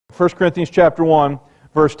1 Corinthians chapter 1,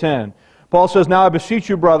 verse 10. Paul says, "Now I beseech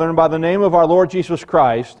you, brethren, by the name of our Lord Jesus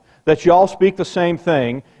Christ, that ye all speak the same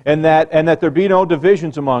thing, and that there be no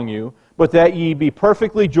divisions among you, but that ye be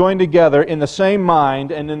perfectly joined together in the same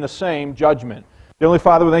mind and in the same judgment." Dear Heavenly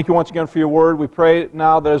Father, we thank you once again for your word. We pray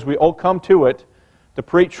now that as we all come to it, to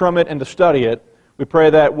preach from it and to study it, we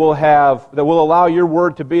pray that we'll allow your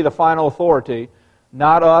word to be the final authority.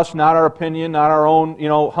 Not us, not our opinion, not our own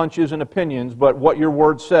hunches and opinions, but what your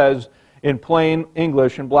word says in plain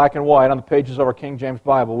English in black and white on the pages of our King James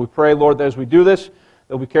Bible. We pray, Lord, that as we do this,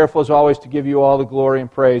 that we'll be careful as always to give you all the glory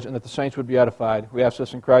and praise, and that the saints would be edified. We ask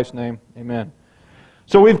this in Christ's name. Amen.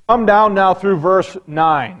 So we've come down now through verse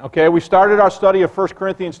 9. Okay, we started our study of 1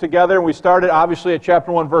 Corinthians together, and we started obviously at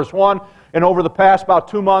chapter 1, verse 1, and over the past about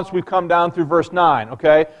 2 months we've come down through verse 9.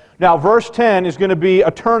 Okay, now verse 10 is going to be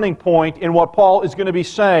a turning point in what Paul is going to be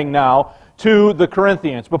saying now to the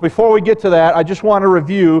Corinthians. But before we get to that, I just want to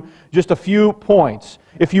review just a few points.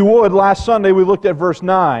 If you would, last Sunday we looked at verse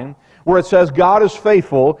 9, where it says, "God is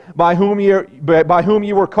faithful, by whom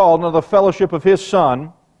you were called unto the fellowship of His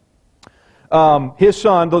Son,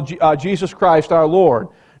 Jesus Christ our Lord."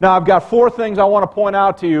 Now, I've got 4 things I want to point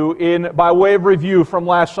out to you by way of review from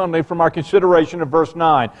last Sunday from our consideration of verse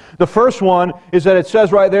 9. The first one is that it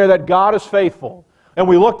says right there that God is faithful. And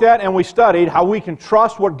we looked at and we studied how we can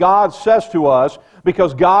trust what God says to us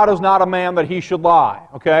because God is not a man that He should lie.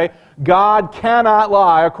 Okay? God cannot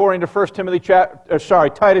lie according to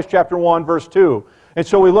Titus chapter 1, verse 2. And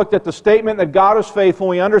so we looked at the statement that God is faithful.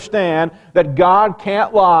 We understand that God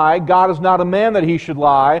can't lie. God is not a man that He should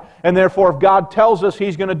lie. And therefore, if God tells us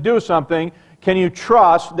He's going to do something, can you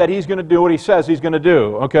trust that He's going to do what He says He's going to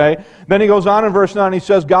do? Okay? Then he goes on in verse 9, he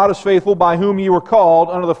says, "God is faithful, by whom ye were called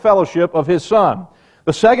unto the fellowship of His Son."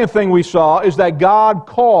 The second thing we saw is that God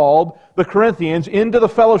called the Corinthians into the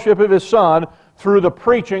fellowship of His Son through the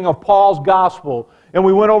preaching of Paul's gospel. And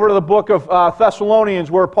we went over to the book of Thessalonians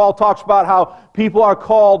where Paul talks about how people are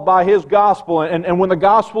called by his gospel. And when the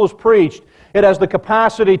gospel is preached, it has the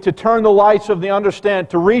capacity to turn the lights of the understanding,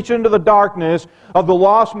 to reach into the darkness of the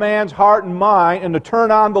lost man's heart and mind, and to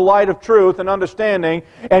turn on the light of truth and understanding,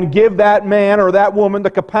 and give that man or that woman the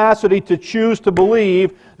capacity to choose to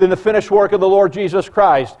believe in the finished work of the Lord Jesus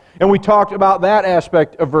Christ. And we talked about that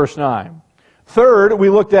aspect of verse 9. Third, we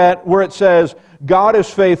looked at where it says, "God is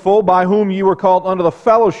faithful, by whom you were called unto the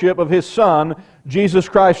fellowship of His Son, Jesus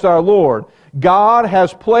Christ our Lord." God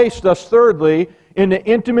has placed us, thirdly, into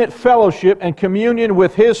intimate fellowship and communion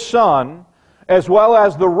with His Son, as well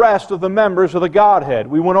as the rest of the members of the Godhead.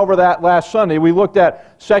 We went over that last Sunday. We looked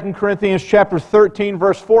at 2 Corinthians chapter 13,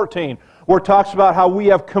 verse 14, where it talks about how we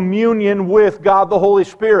have communion with God the Holy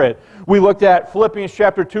Spirit. We looked at Philippians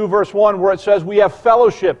chapter 2, verse 1, where it says we have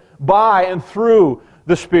fellowship by and through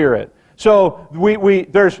the Spirit. So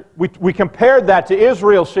we compared that to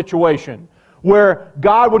Israel's situation, where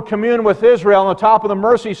God would commune with Israel on the top of the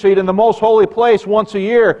mercy seat in the most holy place once a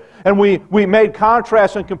year. And we made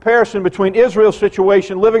contrast and comparison between Israel's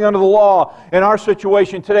situation, living under the law, and our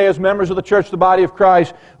situation today as members of the church, the body of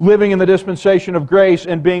Christ, living in the dispensation of grace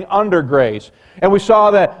and being under grace. And we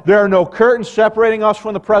saw that there are no curtains separating us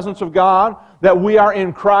from the presence of God, that we are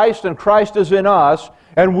in Christ and Christ is in us,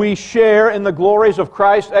 and we share in the glories of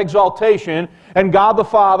Christ's exaltation, and God the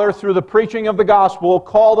Father, through the preaching of the gospel,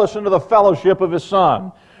 called us into the fellowship of His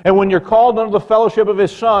Son. And when you're called into the fellowship of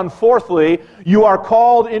His Son, fourthly, you are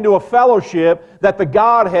called into a fellowship that the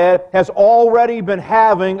Godhead has already been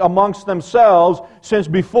having amongst themselves since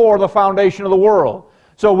before the foundation of the world.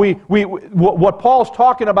 So what Paul's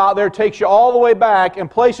talking about there takes you all the way back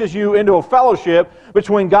and places you into a fellowship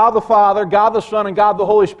between God the Father, God the Son, and God the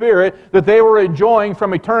Holy Spirit that they were enjoying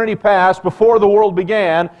from eternity past before the world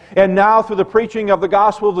began. And now through the preaching of the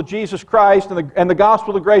gospel of Jesus Christ and the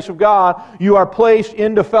gospel of the grace of God, you are placed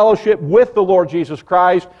into fellowship with the Lord Jesus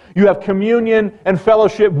Christ. You have communion and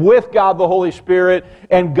fellowship with God the Holy Spirit.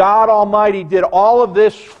 And God Almighty did all of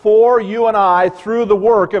this for you and I through the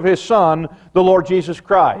work of His Son, the Lord Jesus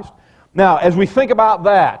Christ. Now, as we think about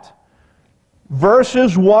that,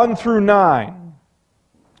 verses 1 through 9,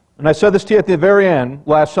 and I said this to you at the very end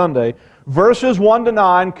last Sunday, verses 1 to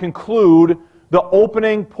 9 conclude the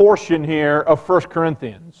opening portion here of 1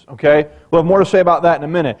 Corinthians. Okay? We'll have more to say about that in a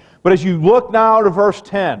minute. But as you look now to verse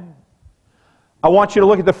 10, I want you to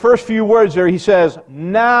look at the first few words there. He says,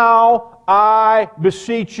 "Now I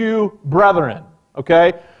beseech you, brethren."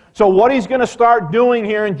 Okay? So what he's going to start doing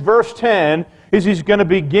here in verse 10 is he's going to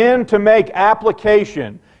begin to make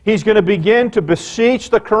application. He's going to begin to beseech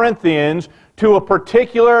the Corinthians to a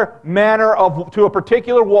particular manner to a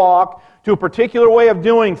particular walk, to a particular way of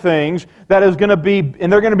doing things that is going to be,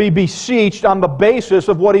 and they're going to be beseeched on the basis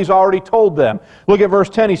of what he's already told them. Look at verse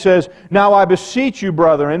 10. He says, "Now I beseech you,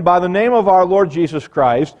 brethren, by the name of our Lord Jesus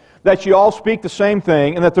Christ, that ye all speak the same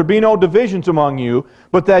thing, and that there be no divisions among you,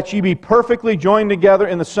 but that ye be perfectly joined together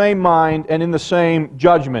in the same mind and in the same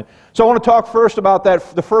judgment." So I want to talk first about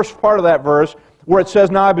that, the first part of that verse, where it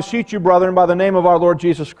says, "Now I beseech you, brethren, by the name of our Lord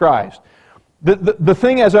Jesus Christ." The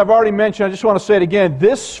thing, as I've already mentioned, I just want to say it again,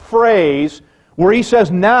 this phrase where he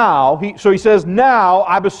says now, he says, "Now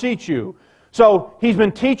I beseech you." So he's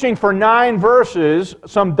been teaching for 9 verses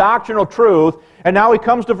some doctrinal truth, and now he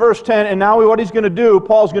comes to verse 10, and now what he's going to do,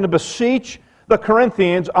 Paul's going to beseech the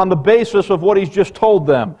Corinthians on the basis of what he's just told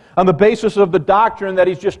them, on the basis of the doctrine that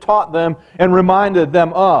he's just taught them and reminded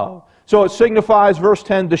them of. So it signifies, verse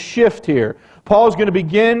 10, the shift here. Paul is going to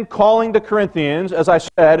begin calling the Corinthians, as I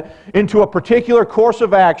said, into a particular course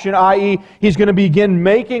of action, i.e., he's going to begin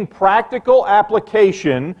making practical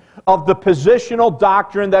application of the positional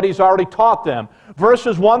doctrine that he's already taught them.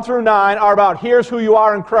 Verses 1 through 9 are about here's who you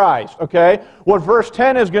are in Christ, okay? What verse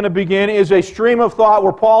 10 is going to begin is a stream of thought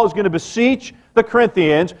where Paul is going to beseech the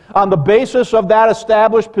Corinthians on the basis of that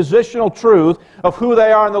established positional truth of who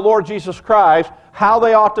they are in the Lord Jesus Christ, how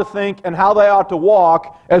they ought to think and how they ought to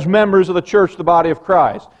walk as members of the church, the body of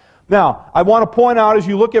Christ. Now, I want to point out as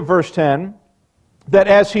you look at verse 10 that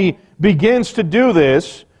as he begins to do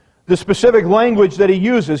this, the specific language that he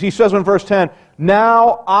uses, he says in verse 10,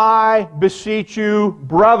 "Now I beseech you,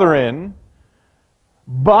 brethren,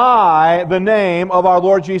 by the name of our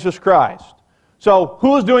Lord Jesus Christ." So,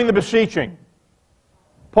 who is doing the beseeching?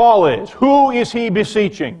 Paul is. Who is he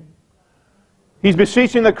beseeching? He's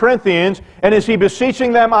beseeching the Corinthians, and is he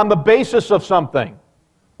beseeching them on the basis of something?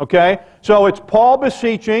 Okay? So it's Paul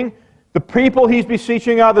beseeching. The people he's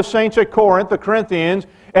beseeching are the saints at Corinth, the Corinthians,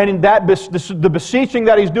 and in that the beseeching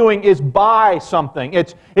that he's doing is by something.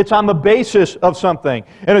 It's on the basis of something.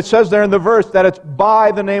 And it says there in the verse that it's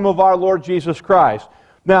by the name of our Lord Jesus Christ.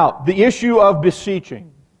 Now, the issue of beseeching.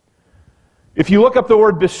 If you look up the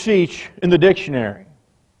word beseech in the dictionary,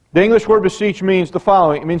 the English word beseech means the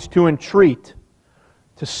following. It means to entreat,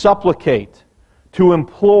 to supplicate, to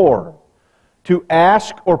implore, to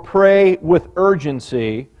ask or pray with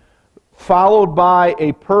urgency, followed by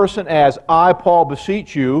a person as, "I, Paul,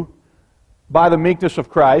 beseech you, by the meekness of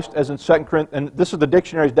Christ," as in 2 Corinthians, and this is the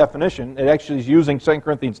dictionary's definition, it actually is using 2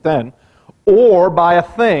 Corinthians 10, or by a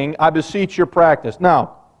thing, "I beseech your practice."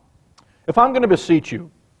 Now, if I'm going to beseech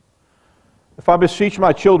you, if I beseech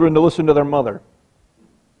my children to listen to their mother,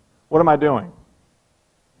 what am I doing?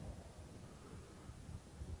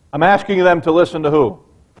 I'm asking them to listen to who?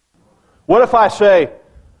 What if I say,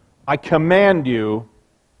 "I command you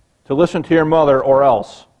to listen to your mother or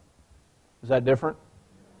else"? Is that different?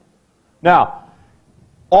 Now,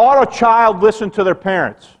 ought a child listen to their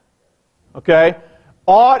parents? Okay?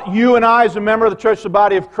 Ought you and I, as a member of the church, the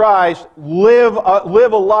body of Christ, live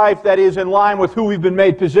a life that is in line with who we've been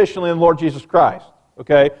made positionally in the Lord Jesus Christ?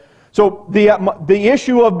 Okay? So the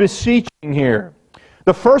issue of beseeching here,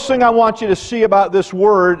 the first thing I want you to see about this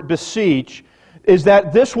word, beseech, is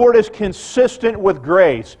that this word is consistent with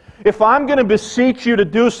grace. If I'm going to beseech you to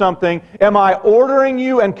do something, am I ordering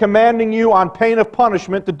you and commanding you on pain of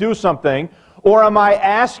punishment to do something? Or am I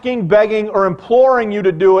asking, begging, or imploring you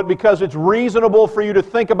to do it because it's reasonable for you to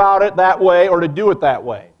think about it that way or to do it that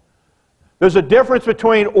way? There's a difference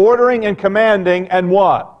between ordering and commanding and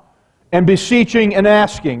what? And beseeching and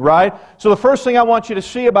asking, right? So the first thing I want you to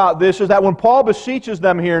see about this is that when Paul beseeches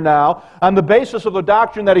them here now, on the basis of the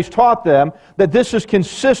doctrine that he's taught them, that this is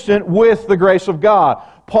consistent with the grace of God.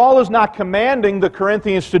 Paul is not commanding the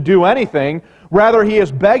Corinthians to do anything. Rather, he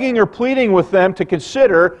is begging or pleading with them to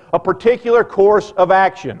consider a particular course of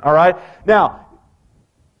action, all right? Now,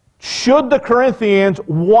 should the Corinthians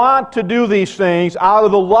want to do these things out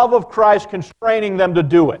of the love of Christ constraining them to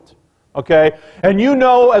do it? Okay? And you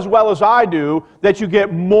know as well as I do that you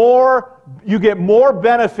get more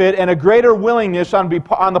benefit and a greater willingness on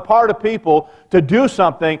the part of people to do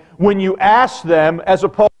something when you ask them as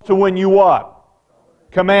opposed to when you what?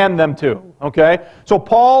 Command them to. Okay? So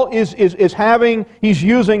Paul is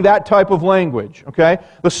using that type of language. Okay?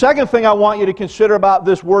 The second thing I want you to consider about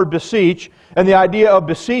this word beseech and the idea of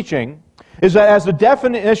beseeching is that, as the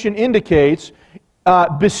definition indicates,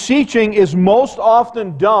 beseeching is most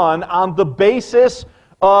often done on the basis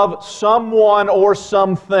of someone or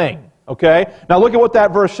something. Okay? Now look at what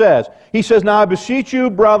that verse says. He says, "Now I beseech you,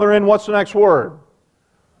 brethren," what's the next word?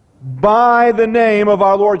 "By the name of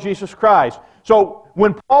our Lord Jesus Christ." So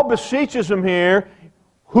when Paul beseeches them here,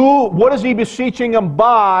 what is he beseeching them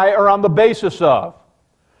by or on the basis of?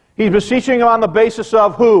 He's beseeching them on the basis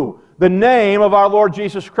of who? the name of our Lord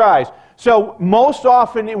Jesus Christ. So most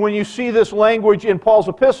often when you see this language in Paul's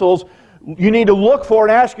epistles, you need to look for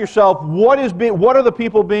and ask yourself, what are the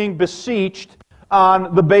people being beseeched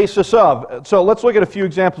on the basis of? So let's look at a few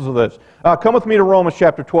examples of this. Come with me to Romans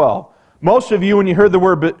chapter 12. Most of you, when you hear the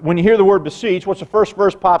word beseech, what's the first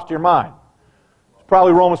verse pops to your mind? It's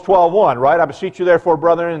probably Romans 12:1, right? I beseech you therefore,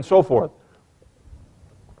 brethren, and so forth.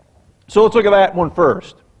 So let's look at that one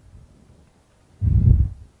first.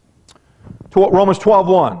 Romans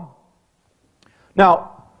 12:1.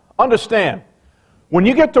 Now, understand, when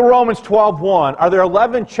you get to Romans 12:1, are there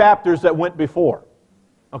 11 chapters that went before?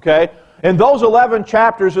 Okay? In those 11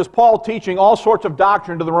 chapters is Paul teaching all sorts of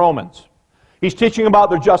doctrine to the Romans. He's teaching about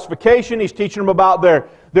their justification. He's teaching them about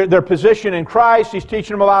their position in Christ. He's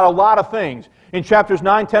teaching them about a lot of things. In chapters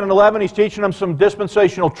 9, 10, and 11, he's teaching them some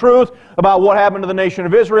dispensational truth about what happened to the nation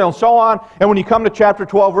of Israel and so on. And when you come to chapter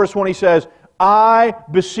 12, verse 1, he says, I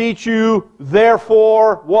beseech you,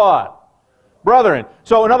 therefore, what? Brethren.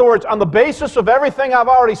 So in other words, on the basis of everything I've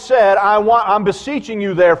already said, I'm beseeching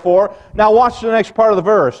you, therefore. Now watch the next part of the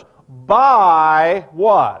verse. By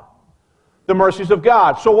what? The mercies of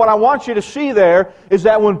God. So what I want you to see there is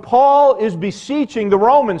that when Paul is beseeching the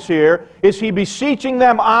Romans here, is he beseeching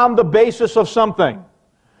them on the basis of something.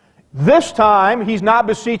 This time, he's not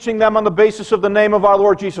beseeching them on the basis of the name of our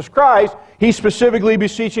Lord Jesus Christ. He's specifically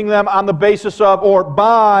beseeching them on the basis of, or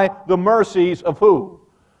by, the mercies of who?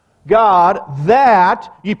 God,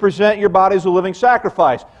 that ye present your bodies a living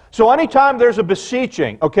sacrifice. So anytime there's a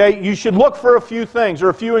beseeching, okay, you should look for a few things, or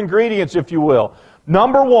a few ingredients, if you will.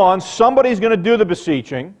 Number one, somebody's going to do the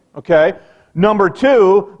beseeching, okay? Number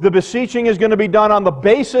two, the beseeching is going to be done on the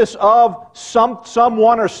basis of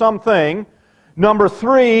someone or something. Number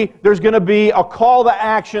three, there's going to be a call to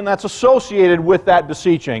action that's associated with that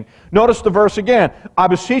beseeching. Notice the verse again. I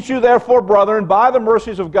beseech you therefore, brethren, by the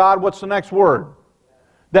mercies of God, what's the next word?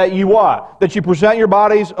 That you what? That you present your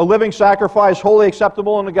bodies a living sacrifice, wholly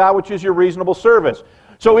acceptable unto God, which is your reasonable service.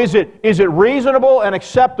 So is it reasonable and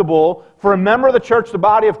acceptable for a member of the church, the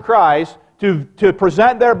body of Christ, to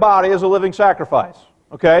present their body as a living sacrifice?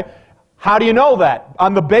 Okay? How do you know that?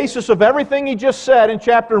 On the basis of everything he just said in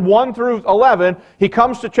chapter 1 through 11, he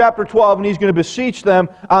comes to chapter 12 and he's going to beseech them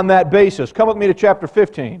on that basis. Come with me to chapter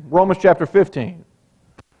 15, Romans chapter 15.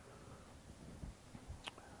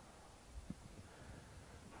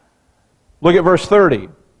 Look at verse 30.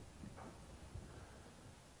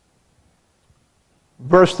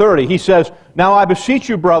 Verse 30, he says, Now I beseech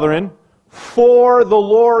you, brethren, for the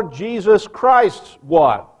Lord Jesus Christ's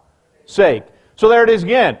what? Sake. So there it is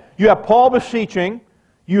again. You have Paul beseeching.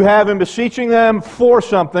 You have him beseeching them for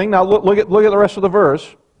something. Now look at the rest of the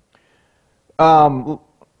verse. I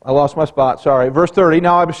lost my spot, sorry. Verse 30,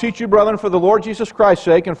 Now I beseech you, brethren, for the Lord Jesus Christ's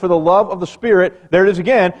sake, and for the love of the Spirit, there it is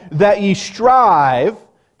again, that ye strive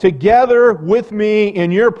together with me in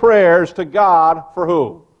your prayers to God for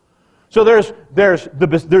who? So there's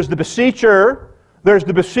the beseecher, there's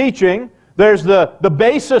the beseeching, there's the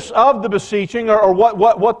basis of the beseeching, or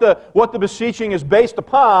what the beseeching is based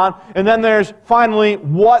upon, and then there's finally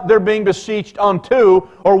what they're being beseeched unto,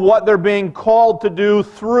 or what they're being called to do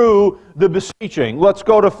through the beseeching. Let's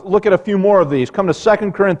go to look at a few more of these. Come to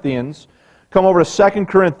 2 Corinthians. Come over to 2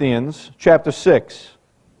 Corinthians chapter 6.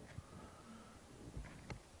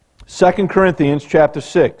 2 Corinthians chapter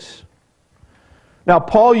 6. Now,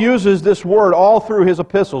 Paul uses this word all through his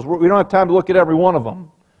epistles. We don't have time to look at every one of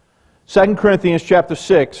them. 2 Corinthians chapter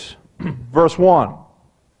 6, verse 1.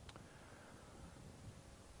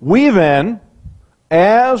 We then,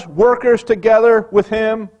 as workers together with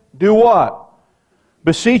him, do what?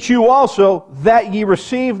 Beseech you also that ye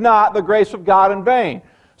receive not the grace of God in vain.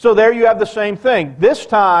 So there you have the same thing. This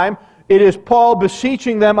time, it is Paul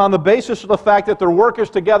beseeching them on the basis of the fact that they're workers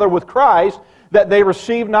together with Christ, that they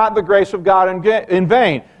receive not the grace of God in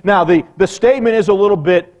vain. Now, the statement is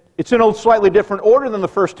it's in a slightly different order than the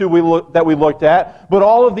first two that we looked at, but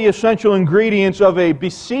all of the essential ingredients of a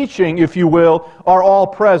beseeching, if you will, are all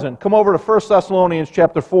present. Come over to 1 Thessalonians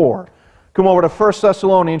chapter 4. Come over to 1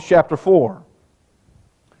 Thessalonians chapter 4.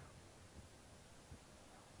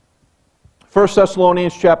 1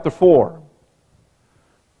 Thessalonians chapter 4.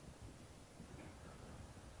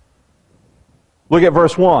 Look at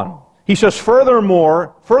verse 1. He says,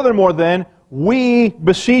 Furthermore then, we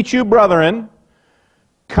beseech you, brethren,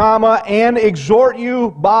 and exhort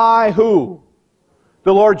you by who?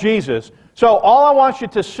 The Lord Jesus. So all I want you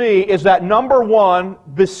to see is that number one,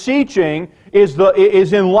 beseeching is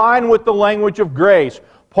in line with the language of grace.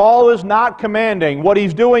 Paul is not commanding. What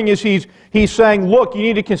he's doing is he's saying, look, you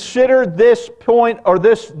need to consider this point or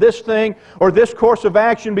this thing or this course of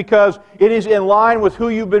action because it is in line with who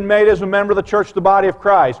you've been made as a member of the church, the body of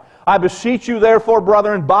Christ. I beseech you, therefore,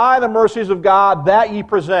 brethren, by the mercies of God, that ye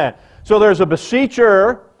present. So there's a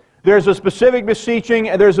beseecher, there's a specific beseeching,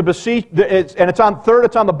 and there's a beseech, and it's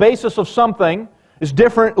on the basis of something. It's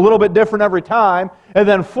different, a little bit different every time. And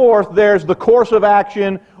then fourth, there's the course of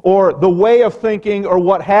action or the way of thinking or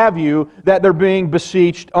what have you that they're being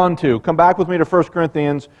beseeched unto. Come back with me to 1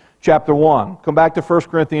 Corinthians chapter 1. Come back to 1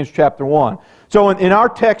 Corinthians chapter 1. So in our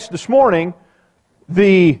text this morning,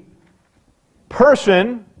 the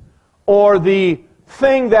person or the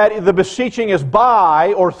thing that the beseeching is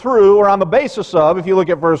by or through or on the basis of, if you look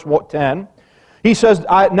at verse 10, he says,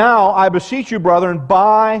 now I beseech you, brethren,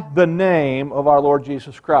 by the name of our Lord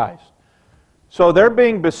Jesus Christ. So they're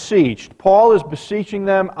being beseeched. Paul is beseeching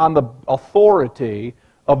them on the authority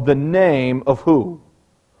of the name of who?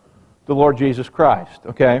 The Lord Jesus Christ.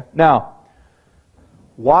 Okay? Now,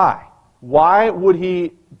 why? Why would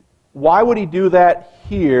he do that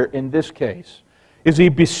here in this case? Is he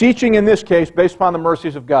beseeching in this case based upon the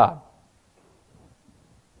mercies of God?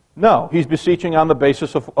 No, he's beseeching on the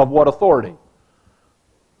basis of what authority?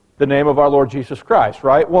 The name of our Lord Jesus Christ,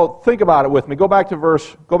 right? Well, think about it with me. Go back to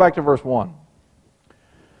verse 1.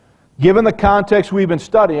 Given the context we've been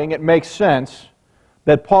studying, it makes sense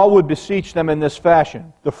that Paul would beseech them in this fashion.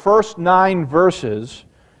 In the first 9 verses,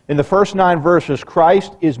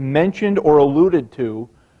 Christ is mentioned or alluded to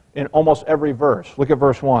in almost every verse. Look at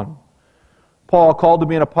verse 1. Paul, called to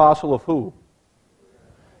be an apostle of who?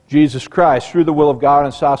 Jesus Christ, through the will of God,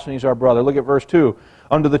 and Sosthenes our brother. Look at verse 2.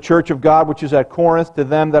 Unto the church of God which is at Corinth, to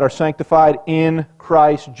them that are sanctified in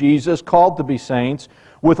Christ Jesus, called to be saints,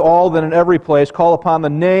 with all that in every place call upon the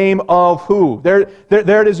name of who? There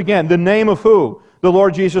it is again, the name of who? The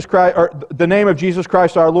Lord Jesus Christ, or the name of Jesus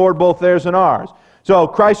Christ our Lord, both theirs and ours. So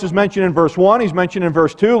Christ is mentioned in verse 1, He's mentioned in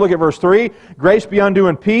verse 2, look at verse 3. Grace be unto you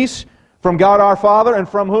and peace from God our Father, and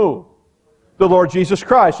from who? The Lord Jesus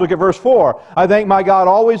Christ. Look at verse 4. I thank my God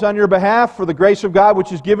always on your behalf for the grace of God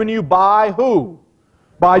which is given you by who?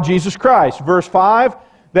 By Jesus Christ. Verse 5,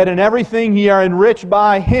 that in everything ye are enriched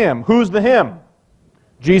by Him. Who's the Him?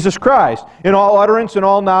 Jesus Christ. In all utterance and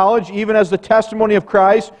all knowledge, even as the testimony of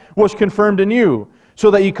Christ was confirmed in you,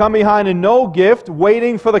 so that ye come behind in no gift,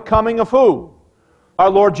 waiting for the coming of who?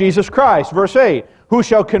 Our Lord Jesus Christ. Verse 8, who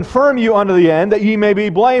shall confirm you unto the end, that ye may be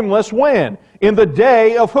blameless when? In the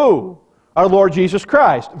day of who? Our Lord Jesus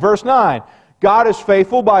Christ. Verse 9, God is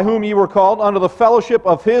faithful, by whom ye were called unto the fellowship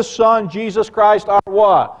of His Son, Jesus Christ, our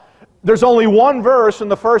what? There's only one verse in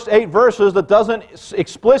the first 8 verses that doesn't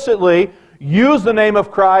explicitly use the name of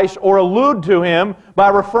Christ or allude to Him by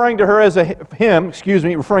referring to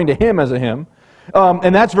referring to Him as a Him.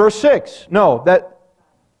 And that's verse 6. No, that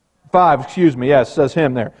 5, yes, says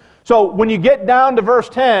Him there. So when you get down to verse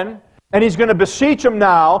 10, and he's going to beseech them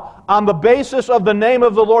now on the basis of the name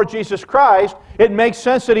of the Lord Jesus Christ, it makes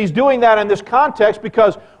sense that he's doing that in this context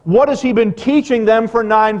because what has he been teaching them for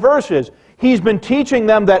 9 verses? He's been teaching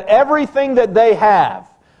them that everything that they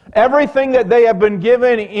have, everything that they have been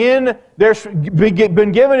given in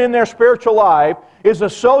their spiritual life is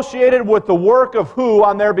associated with the work of who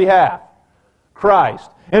on their behalf?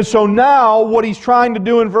 Christ. And so now what he's trying to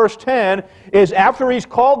do in verse 10 is after he's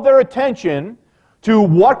called their attention to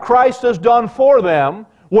what Christ has done for them,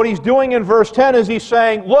 what he's doing in verse 10 is he's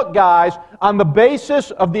saying, look guys, on the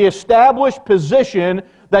basis of the established position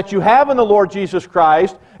that you have in the Lord Jesus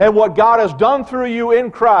Christ and what God has done through you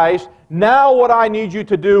in Christ, now what I need you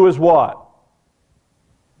to do is what?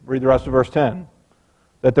 Read the rest of verse 10.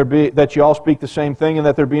 That you all speak the same thing and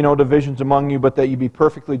that there be no divisions among you, but that you be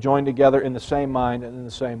perfectly joined together in the same mind and in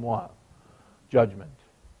the same what? Judgment.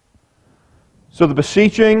 So the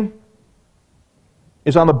beseeching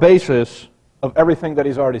is on the basis of everything that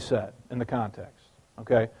he's already said in the context.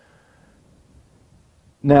 Okay?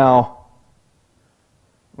 Now,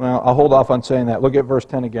 well, I'll hold off on saying that. Look at verse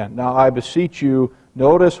 10 again. Now I beseech you,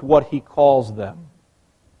 notice what he calls them.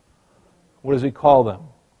 What does he call them?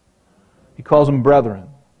 He calls them brethren.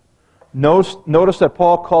 Notice that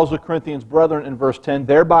Paul calls the Corinthians brethren in verse 10,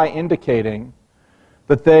 thereby indicating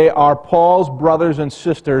that they are Paul's brothers and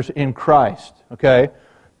sisters in Christ. Okay?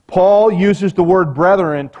 Paul uses the word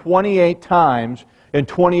brethren 28 times in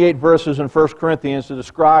 28 verses in 1 Corinthians to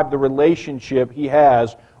describe the relationship he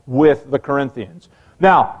has with the Corinthians.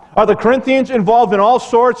 Now, are the Corinthians involved in all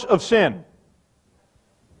sorts of sin?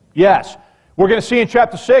 Yes. We're going to see in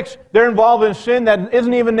chapter 6, they're involved in sin that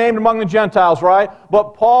isn't even named among the Gentiles, right?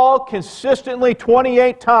 But Paul consistently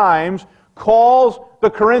 28 times calls the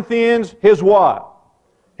Corinthians his what?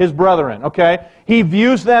 his brethren, okay? He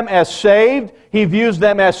views them as saved. He views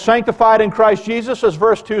them as sanctified in Christ Jesus, as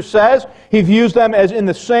verse 2 says. He views them as in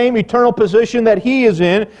the same eternal position that he is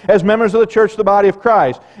in as members of the church, the body of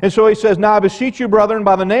Christ. And so he says, now I beseech you, brethren,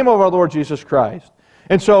 by the name of our Lord Jesus Christ.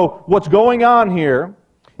 And so what's going on here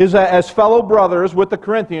is that as fellow brothers with the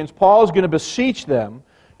Corinthians, Paul is going to beseech them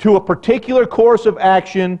to a particular course of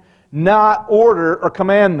action, not order or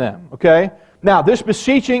command them, okay? Now, this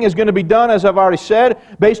beseeching is going to be done, as I've already said,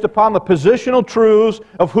 based upon the positional truths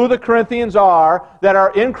of who the Corinthians are that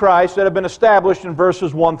are in Christ that have been established in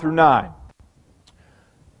verses 1 through 9.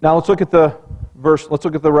 Now, let's look at the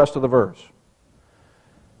rest of the verse.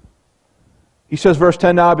 He says, verse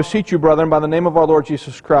 10, now I beseech you, brethren, by the name of our Lord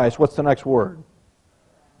Jesus Christ. What's the next word?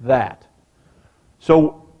 That.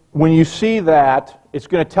 So, when you see that, it's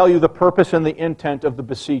going to tell you the purpose and the intent of the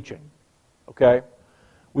beseeching. Okay?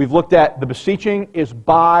 We've looked at the beseeching is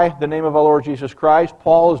by the name of our Lord Jesus Christ.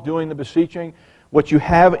 Paul is doing the beseeching. What you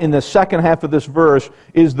have in the second half of this verse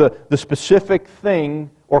is the specific thing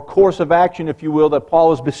or course of action, if you will, that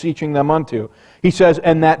Paul is beseeching them unto. He says,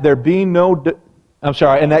 and that there be no,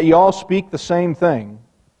 and that ye all speak the same thing,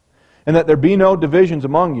 and that there be no divisions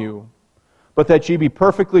among you, but that ye be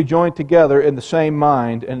perfectly joined together in the same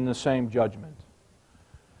mind and in the same judgment.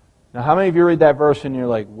 Now, how many of you read that verse and you're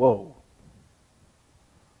like, whoa?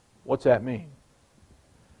 What's that mean?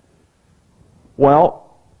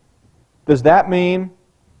 Well, does that mean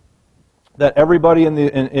that everybody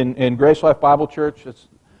in Grace Life Bible Church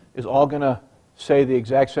is all going to say the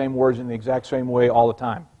exact same words in the exact same way all the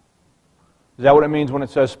time? Is that what it means when it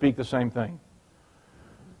says speak the same thing?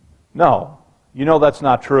 No. You know that's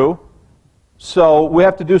not true. So we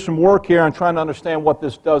have to do some work here on trying to understand what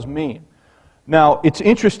this does mean. Now, it's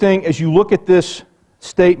interesting as you look at this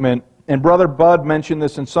statement, and Brother Bud mentioned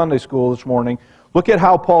this in Sunday school this morning. Look at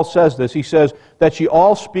how Paul says this. He says that ye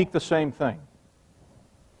all speak the same thing,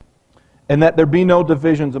 and that there be no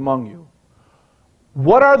divisions among you.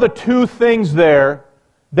 What are the two things there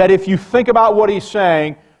that if you think about what he's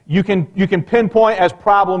saying, you can pinpoint as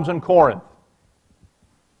problems in Corinth?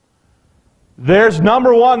 There's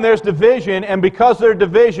number one, there's division, and because there's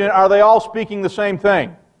division, are they all speaking the same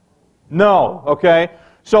thing? No, okay?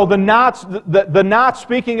 So the not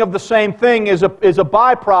speaking of the same thing is a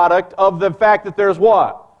byproduct of the fact that there's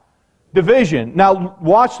what? Division. Now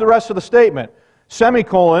watch the rest of the statement.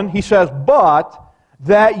 Semicolon, he says, but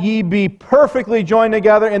that ye be perfectly joined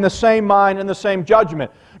together in the same mind and the same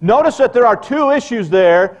judgment. Notice that there are two issues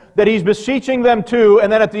there that he's beseeching them to,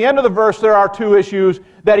 and then at the end of the verse there are two issues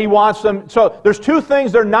that he wants them. So there's two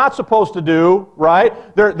things they're not supposed to do, right?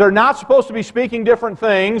 They're not supposed to be speaking different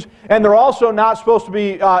things, and they're also not supposed to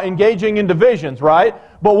be engaging in divisions, right?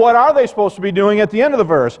 But what are they supposed to be doing at the end of the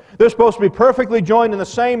verse? They're supposed to be perfectly joined in the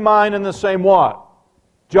same mind and the same what?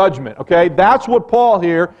 Judgment, okay? That's what Paul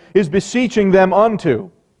here is beseeching them unto.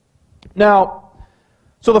 Now,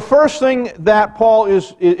 so the first thing that Paul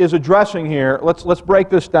is addressing here, let's break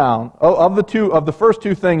this down. Of the first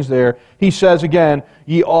two things there, he says again,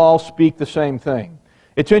 ye all speak the same thing.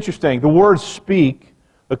 It's interesting. The word speak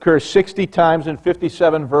occurs 60 times in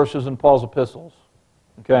 57 verses in Paul's epistles.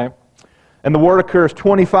 Okay? And the word occurs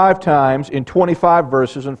 25 times in 25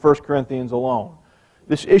 verses in 1 Corinthians alone.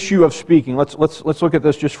 This issue of speaking, let's look at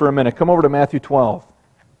this just for a minute. Come over to Matthew 12.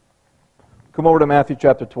 Come over to Matthew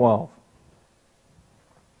chapter 12.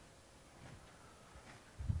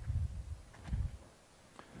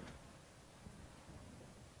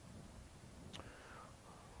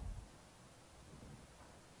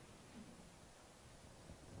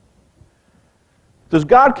 Does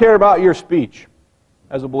God care about your speech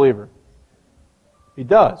as a believer? He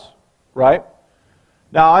does, right?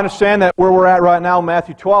 Now, I understand that where we're at right now,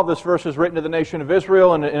 Matthew 12, this verse is written to the nation of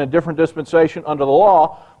Israel in a different dispensation under the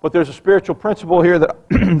law, but there's a spiritual principle here that,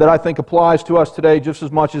 that I think applies to us today just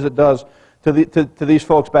as much as it does to these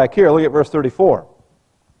folks back here. Look at verse 34.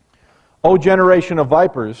 O generation of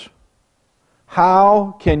vipers,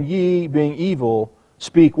 how can ye, being evil,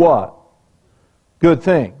 speak what? Good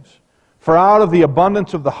things. For out of the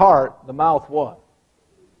abundance of the heart, the mouth what?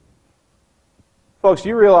 Folks, do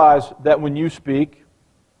you realize that when you speak,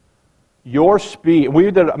 your speech,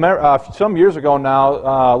 we did some years ago now,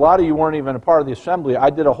 a lot of you weren't even a part of the assembly,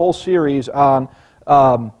 I did a whole series on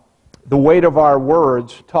the weight of our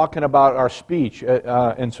words, talking about our speech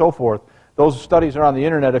and so forth. Those studies are on the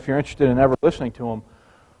internet if you're interested in ever listening to them.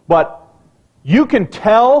 But you can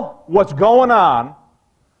tell what's going on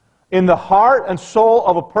in the heart and soul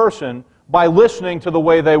of a person by listening to the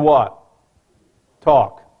way they what?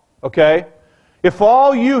 Talk. Okay? If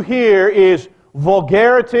all you hear is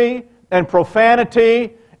vulgarity and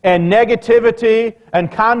profanity and negativity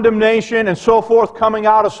and condemnation and so forth coming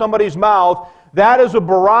out of somebody's mouth, that is a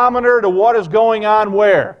barometer to what is going on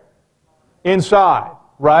where? Inside,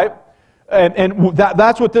 right? And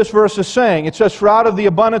that's what this verse is saying. It says, for out of the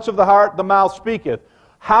abundance of the heart the mouth speaketh.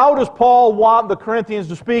 How does Paul want the Corinthians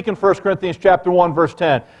to speak in 1 Corinthians chapter 1, verse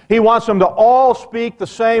 10? He wants them to all speak the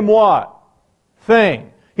same what?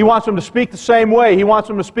 Thing. He wants them to speak the same way. He wants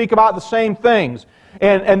them to speak about the same things.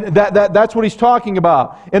 And that's what he's talking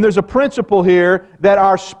about. And there's a principle here that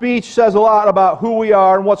our speech says a lot about who we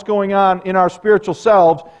are and what's going on in our spiritual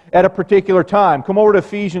selves at a particular time. Come over to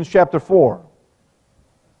Ephesians chapter 4.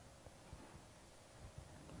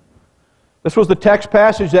 This was the text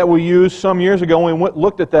passage that we used some years ago when we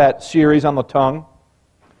looked at that series on the tongue.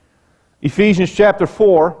 Ephesians chapter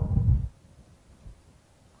 4,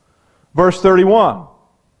 verse 31.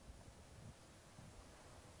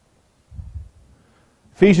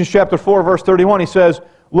 Ephesians chapter 4, verse 31, he says,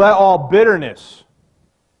 let all bitterness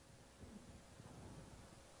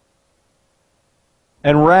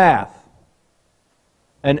and wrath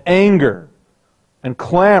and anger and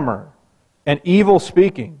clamor and evil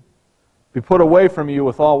speaking be put away from you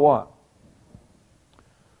with all what?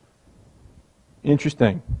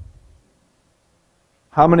 Interesting.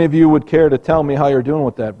 How many of you would care to tell me how you're doing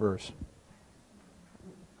with that verse?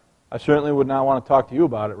 I certainly would not want to talk to you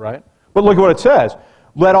about it, right? But look at what it says.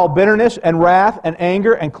 Let all bitterness and wrath and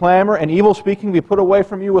anger and clamor and evil speaking be put away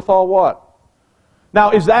from you with all what?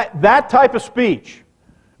 Now, is that type of speech,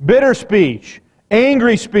 bitter speech,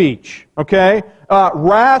 angry speech, okay,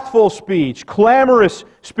 wrathful speech, clamorous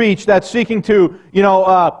speech that's seeking to,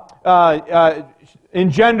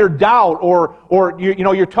 engender doubt, or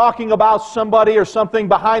you're talking about somebody or something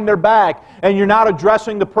behind their back, and you're not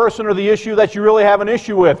addressing the person or the issue that you really have an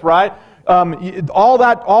issue with, right? All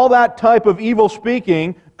that type of evil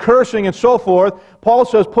speaking, cursing, and so forth, Paul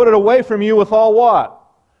says, put it away from you with all what?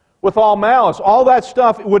 With all malice. All that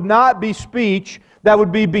stuff would not be speech that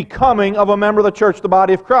would be becoming of a member of the church, the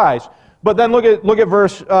body of Christ. But then look at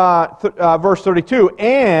verse 32.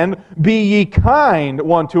 And be ye kind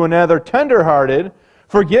one to another, tenderhearted,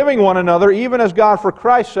 forgiving one another, even as God for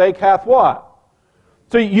Christ's sake hath what?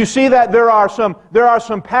 So you see that there are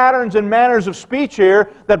some patterns and manners of speech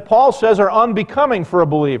here that Paul says are unbecoming for a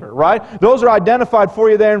believer, right? Those are identified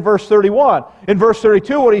for you there in verse 31. In verse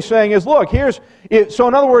 32, what he's saying is, look, so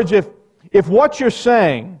in other words, if what you're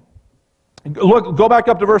saying, look, go back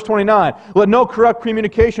up to verse 29. Let no corrupt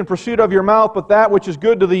communication proceed of your mouth, but that which is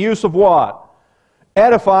good to the use of what?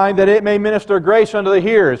 Edifying, that it may minister grace unto the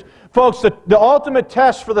hearers. Folks, the ultimate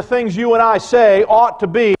test for the things you and I say ought to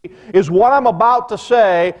be is what I'm about to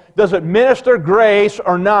say, does it minister grace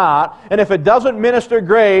or not? And if it doesn't minister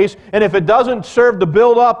grace, and if it doesn't serve to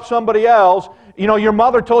build up somebody else, your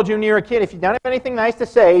mother told you when you were a kid, if you don't have anything nice to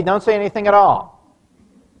say, don't say anything at all.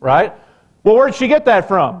 Right? Well, where did she get that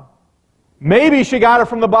from? Maybe she got it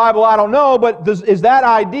from the Bible, I don't know, but is that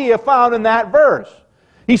idea found in that verse?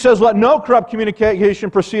 He says, let no corrupt communication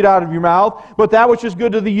proceed out of your mouth, but that which is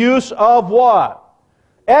good to the use of what?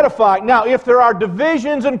 Edifying. Now, if there are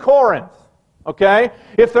divisions in Corinth, okay,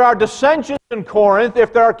 if there are dissensions in Corinth,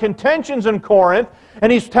 if there are contentions in Corinth,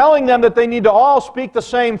 and he's telling them that they need to all speak the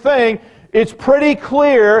same thing, it's pretty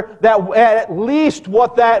clear that at least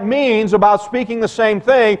what that means about speaking the same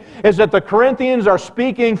thing is that the Corinthians are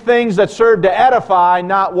speaking things that serve to edify,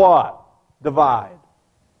 not what? Divide.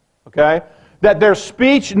 Okay? That their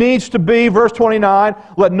speech needs to be, verse 29,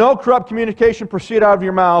 let no corrupt communication proceed out of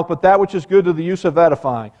your mouth, but that which is good to the use of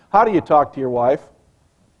edifying. How do you talk to your wife?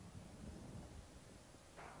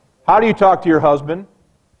 How do you talk to your husband?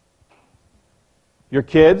 Your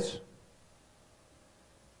kids?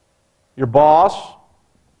 Your boss?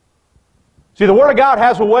 See, the Word of God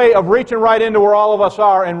has a way of reaching right into where all of us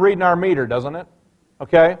are and reading our meter, doesn't it?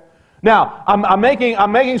 Okay? Now, I'm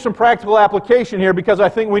making some practical application here because I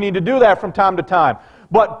think we need to do that from time to time.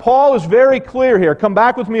 But Paul is very clear here. Come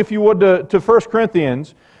back with me, if you would, to 1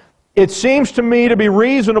 Corinthians. It seems to me to be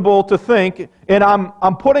reasonable to think, and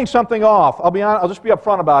I'm putting something off. I'll just be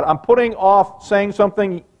upfront about it. I'm putting off saying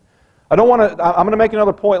something. I'm going to make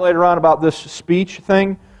another point later on about this speech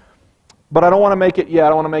thing, but I don't want to make it yet. I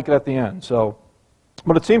don't want to make it at the end.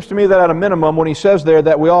 But it seems to me that at a minimum, when he says there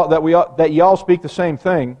that ye all speak the same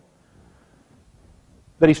thing,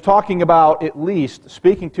 that he's talking about at least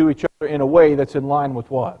speaking to each other in a way that's in line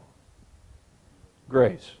with what?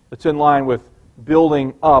 Grace. That's in line with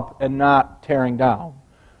building up and not tearing down.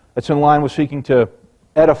 That's in line with seeking to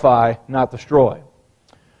edify, not destroy.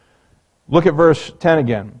 Look at verse 10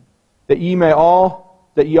 again. That ye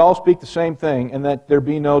all speak the same thing, and that there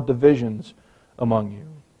be no divisions among you.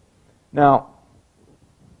 Now,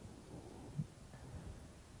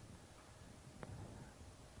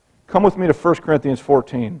 Come with me to 1 Corinthians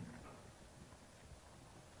 14.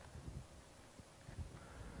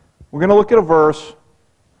 We're going to look at a verse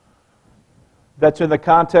that's in the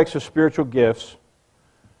context of spiritual gifts.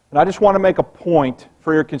 And I just want to make a point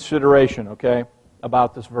for your consideration, okay,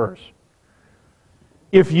 about this verse.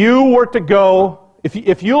 If you were to go,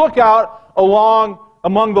 if you look out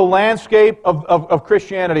among the landscape of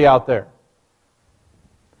Christianity out there,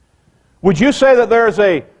 would you say that there's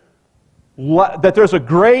a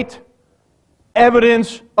great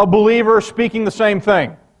evidence of believers speaking the same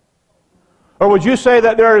thing? Or would you say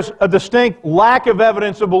that there's a distinct lack of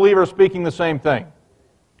evidence of believers speaking the same thing?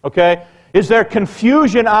 Okay? Is there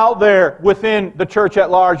confusion out there within the church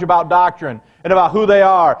at large about doctrine and about who they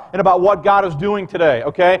are and about what God is doing today?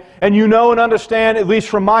 Okay? And you know and understand, at least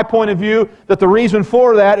from my point of view, that the reason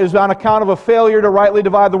for that is on account of a failure to rightly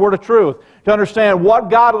divide the word of truth. To understand what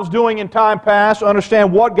God was doing in time past,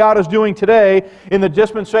 understand what God is doing today in the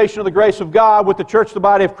dispensation of the grace of God with the church, the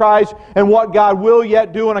body of Christ, and what God will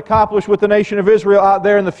yet do and accomplish with the nation of Israel out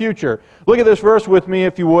there in the future. Look at this verse with me,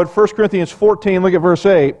 if you would. 1 Corinthians 14, look at verse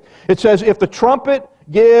 8. It says, "If the trumpet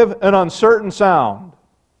give an uncertain sound,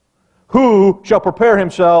 who shall prepare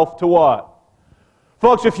himself to what?"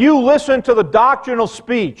 Folks, if you listen to the doctrinal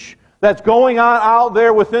speech that's going on out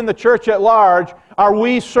there within the church at large, are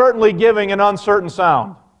we certainly giving an uncertain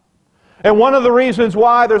sound? And one of the reasons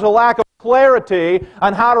why there's a lack of clarity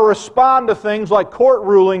on how to respond to things like court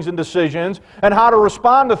rulings and decisions and how to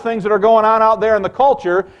respond to things that are going on out there in the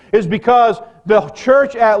culture is because the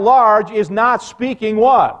church at large is not speaking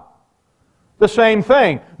what? The same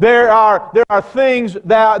thing. There are things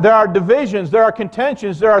that there are divisions, there are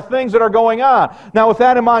contentions, there are things that are going on. Now, with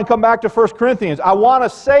that in mind, come back to 1 Corinthians. I want to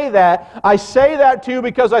say that. I say that to you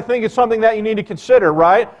because I think it's something that you need to consider,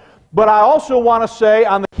 right? But I also want to say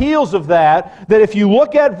on the heels of that if you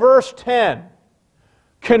look at verse 10,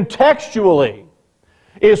 contextually,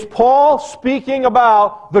 is Paul speaking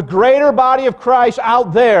about the greater body of Christ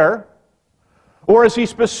out there, or is he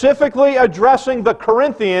specifically addressing the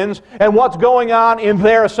Corinthians and what's going on in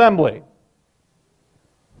their assembly?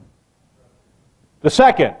 The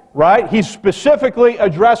second, right? He's specifically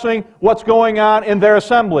addressing what's going on in their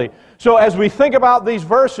assembly. So as we think about these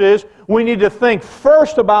verses, we need to think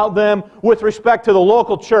first about them with respect to the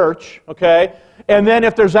local church, okay? And then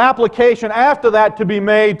if there's application after that to be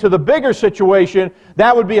made to the bigger situation,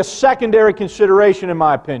 that would be a secondary consideration in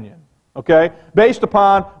my opinion. Okay? Based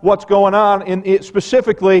upon what's going on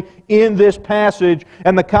specifically in this passage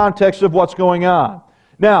and the context of what's going on.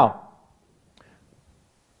 Now,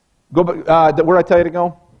 go back, where did I tell you to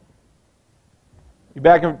go? You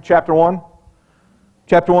back in chapter 1?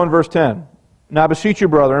 Chapter 1, verse 10. "Now I beseech you,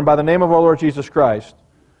 brethren, by the name of our Lord Jesus Christ,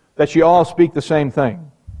 that ye all speak the same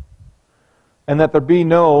thing, and that there be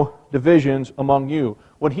no divisions among you."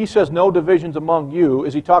 When he says no divisions among you,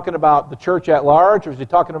 is he talking about the church at large, or is he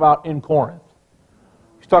talking about in Corinth?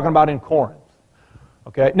 He's talking about in Corinth.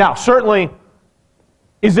 Okay? Now, certainly,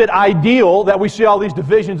 is it ideal that we see all these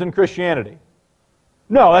divisions in Christianity?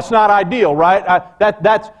 No, that's not ideal, right?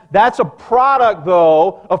 That's a product,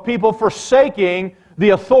 though, of people forsaking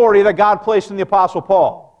the authority that God placed in the Apostle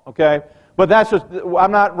Paul. Okay? But that's just,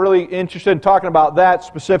 I'm not really interested in talking about that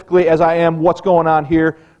specifically as I am what's going on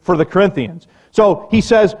here for the Corinthians. So he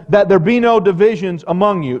says that there be no divisions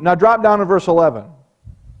among you. Now drop down to verse 11.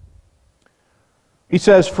 He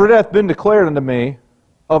says, "For it hath been declared unto me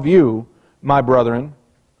of you, my brethren,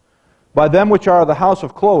 by them which are of the house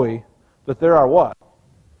of Chloe, that there are" what?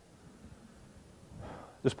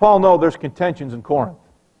 Does Paul know there's contentions in Corinth?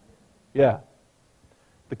 Yeah.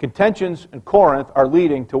 The contentions in Corinth are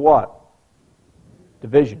leading to what?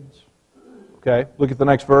 Divisions. Okay, look at the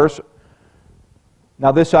next verse.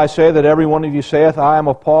 "Now this I say, that every one of you saith, I am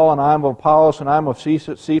of Paul, and I am of Apollos, and I am of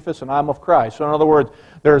Cephas, and I am of Christ." So in other words,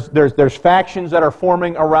 there's factions that are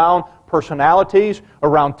forming around personalities,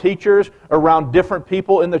 around teachers, around different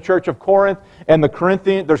people in the church of Corinth, and the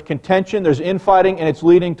Corinthians, there's contention, there's infighting, and it's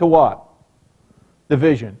leading to what?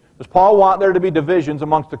 Division. Does Paul want there to be divisions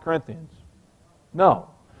amongst the Corinthians? No.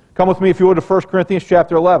 Come with me, if you would, to 1 Corinthians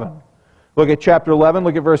chapter 11. Look at chapter 11,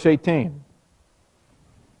 look at verse 18.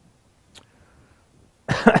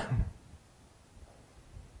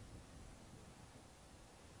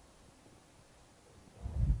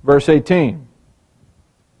 Verse 18.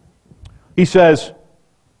 He says,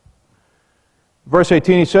 verse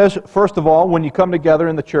 18, he says, "First of all, when you come together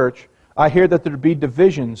in the church, I hear that there be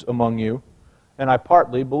divisions among you, and I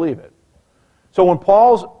partly believe it." So when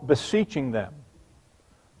Paul's beseeching them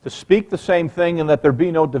to speak the same thing and that there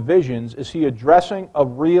be no divisions, is he addressing a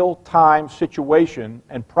real-time situation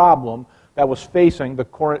and problem that was facing the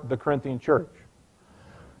Corinthian church?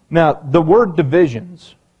 Now, the word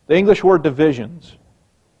divisions, the English word divisions,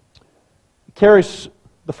 carries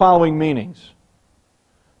the following meanings.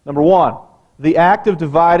 Number one, the act of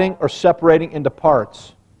dividing or separating into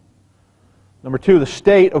parts. Number two, the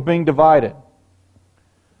state of being divided.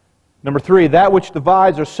 Number three, that which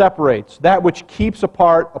divides or separates, that which keeps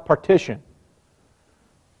apart, a partition.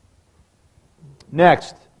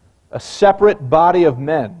 Next, a separate body of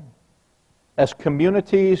men as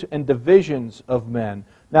communities and divisions of men.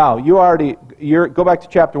 Now, go back to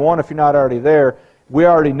chapter 1 if you're not already there. We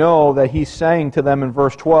already know that he's saying to them in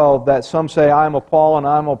verse 12 that some say, I'm of Paul and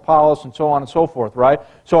I'm of Apollos, and so on and so forth, right?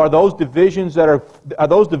 So are those divisions that are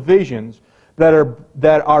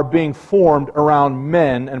being formed around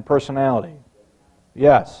men and personality?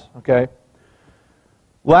 Yes, okay.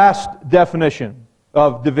 Last definition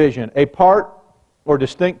of division, a part or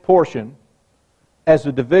distinct portion as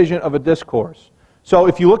the division of a discourse. So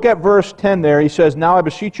if you look at verse 10 there, he says, Now I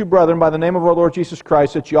beseech you, brethren, by the name of our Lord Jesus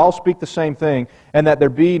Christ, that you all speak the same thing, and that there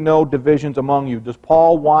be no divisions among you. Does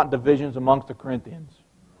Paul want divisions amongst the Corinthians?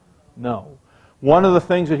 No. One of the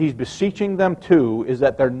things that he's beseeching them to is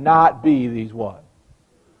that there not be these what?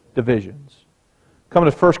 Divisions.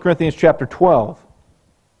 Coming to 1 Corinthians chapter 12.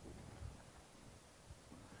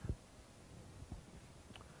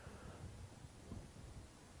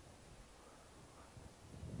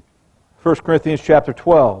 1 Corinthians chapter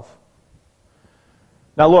 12.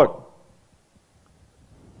 Now look,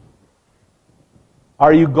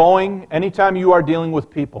 anytime you are dealing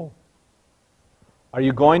with people, are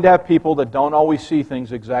you going to have people that don't always see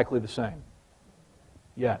things exactly the same?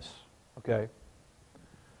 Yes. Okay.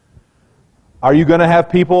 Are you going to have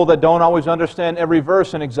people that don't always understand every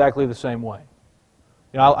verse in exactly the same way?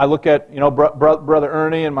 You know, I look at, Brother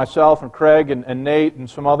Ernie and myself and Craig and Nate and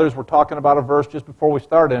some others were talking about a verse just before we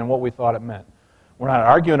started and what we thought it meant. We're not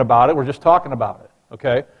arguing about it, we're just talking about it,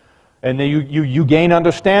 okay? And then you gain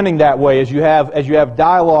understanding that way as you have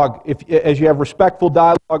dialogue, as you have respectful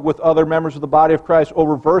dialogue with other members of the body of Christ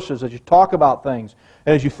over verses, as you talk about things,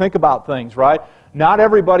 and as you think about things, right? Not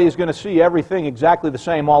everybody is going to see everything exactly the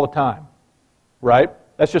same all the time, right?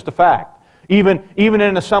 That's just a fact. Even in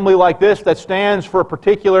an assembly like this that stands for a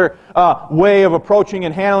particular way of approaching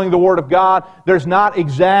and handling the Word of God, there's not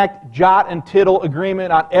exact jot and tittle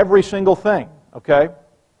agreement on every single thing, okay?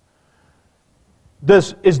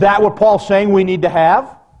 Is that what Paul's saying we need to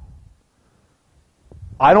have?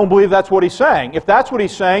 I don't believe that's what he's saying. If that's what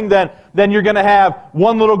he's saying, then you're going to have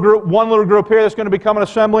one little group here that's going to become an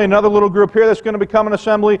assembly, another little group here that's going to become an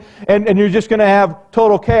assembly, and you're just going to have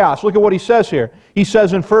total chaos. Look at what he says here. He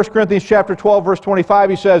says in 1 Corinthians chapter 12, verse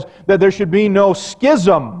 25, he says that there should be no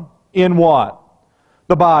schism in what?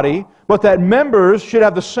 The body, but that members should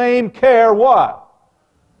have the same care, what?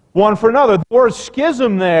 One for another. The word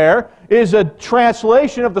schism there is a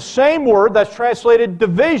translation of the same word that's translated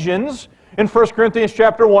divisions in 1 Corinthians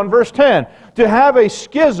chapter 1, verse 10. To have a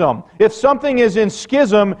schism, if something is in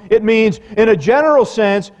schism, it means, in a general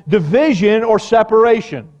sense, division or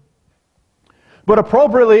separation. But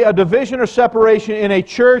appropriately, a division or separation in a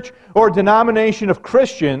church or denomination of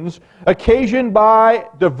Christians occasioned by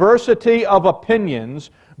diversity of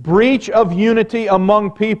opinions, breach of unity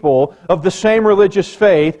among people of the same religious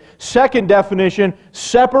faith. Second definition,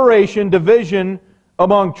 separation, division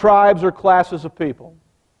among tribes or classes of people.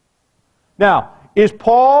 Now, does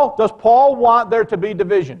Paul want there to be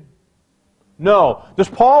division? No. Does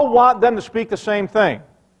Paul want them to speak the same thing?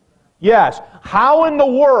 Yes. How in the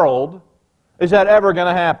world is that ever going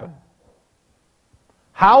to happen?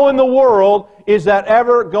 How in the world is that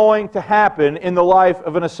ever going to happen in the life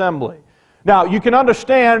of an assembly? Now, you can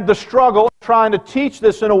understand the struggle trying to teach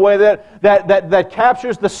this in a way that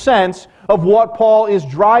captures the sense of what Paul is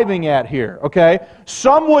driving at here, okay?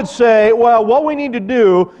 Some would say, well, what we need to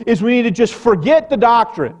do is we need to just forget the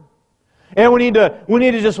doctrine. And we need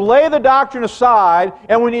to just lay the doctrine aside,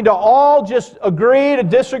 and we need to all just agree to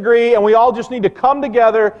disagree, and we all just need to come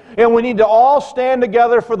together, and we need to all stand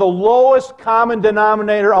together for the lowest common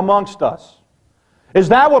denominator amongst us. Is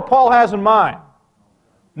that what Paul has in mind?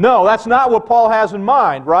 No, that's not what Paul has in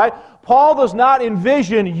mind, right? Paul does not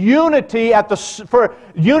envision unity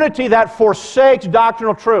unity that forsakes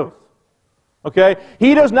doctrinal truth. Okay?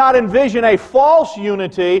 He does not envision a false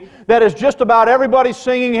unity that is just about everybody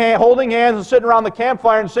singing, holding hands and sitting around the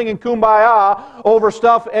campfire and singing Kumbaya over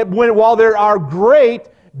stuff while there are great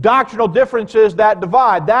doctrinal differences that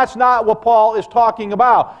divide. That's not what Paul is talking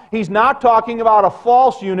about. He's not talking about a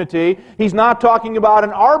false unity. He's not talking about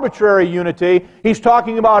an arbitrary unity. He's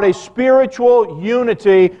talking about a spiritual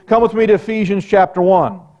unity. Come with me to Ephesians chapter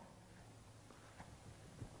 1.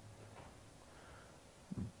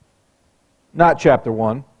 Not chapter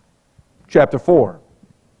 1. chapter 4.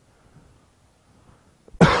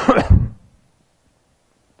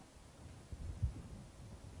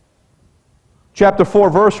 Chapter 4,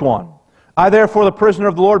 verse 1. I therefore, the prisoner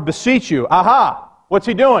of the Lord, beseech you. Aha! What's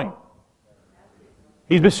he doing?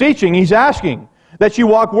 He's beseeching, he's asking, that you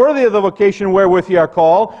walk worthy of the vocation wherewith ye are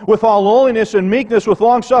called, with all lowliness and meekness, with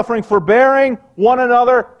longsuffering, forbearing one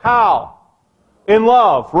another. How? In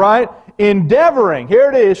love, right? Endeavoring, here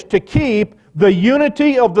it is, to keep the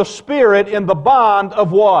unity of the Spirit in the bond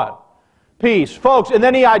of what? Peace. Folks, and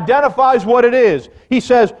then he identifies what it is. He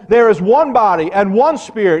says, there is one body and one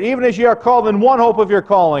Spirit, even as ye are called in one hope of your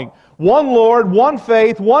calling. One Lord, one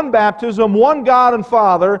faith, one baptism, one God and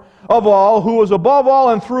Father of all, who is above all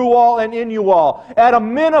and through all and in you all. At a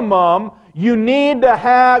minimum, we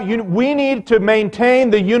need to maintain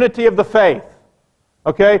the unity of the faith.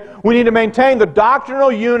 Okay? We need to maintain the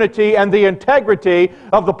doctrinal unity and the integrity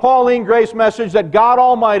of the Pauline grace message that God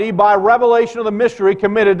Almighty, by revelation of the mystery,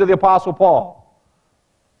 committed to the Apostle Paul.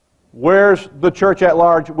 Where's the church at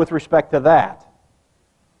large with respect to that?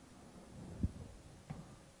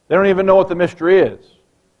 They don't even know what the mystery is.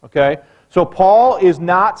 Okay? So Paul is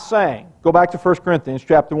not saying, go back to 1 Corinthians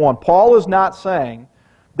chapter 1, Paul is not saying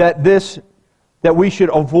that we should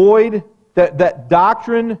avoid, that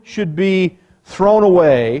doctrine should be thrown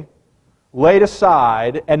away, laid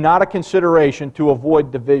aside, and not a consideration to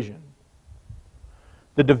avoid division.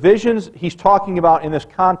 The divisions he's talking about in this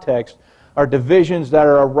context are divisions that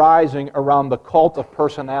are arising around the cult of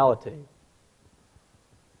personality.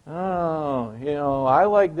 Oh, I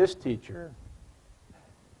like this teacher.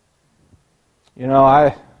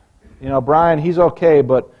 Brian, he's okay,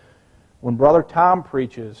 but when Brother Tom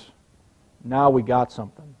preaches, now we got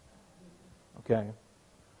something. Okay?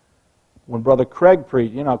 When Brother Craig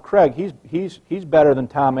preaches, Craig, he's better than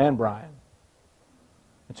Tom and Brian.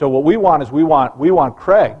 And so what we want is we want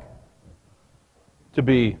Craig to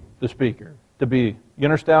be the speaker. You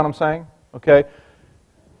understand what I'm saying? Okay?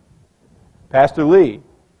 Pastor Lee,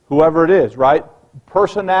 whoever it is, right?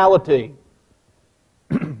 Personality.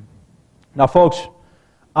 Now, folks,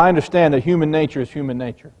 I understand that human nature is human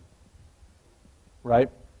nature. Right?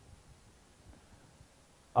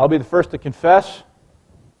 I'll be the first to confess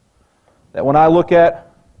that when I look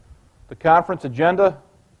at the conference agenda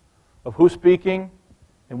of who's speaking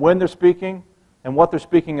and when they're speaking and what they're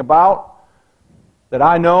speaking about, that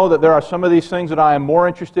I know that there are some of these things that I am more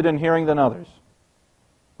interested in hearing than others.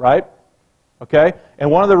 Right? Okay? And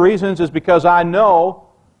one of the reasons is because I know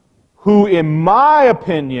who, in my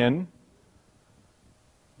opinion,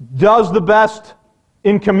 does the best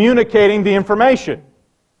in communicating the information,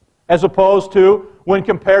 as opposed to when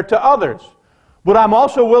compared to others. But I'm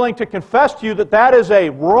also willing to confess to you that that is a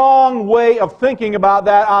wrong way of thinking about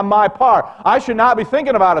that on my part. I should not be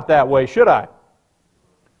thinking about it that way, should I?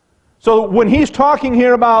 So when he's talking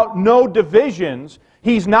here about no divisions,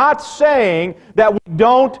 he's not saying that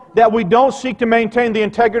we don't seek to maintain the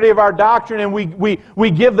integrity of our doctrine and we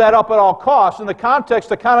give that up at all costs. In the context,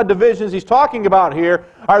 the kind of divisions he's talking about here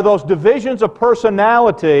are those divisions of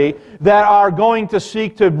personality that are going to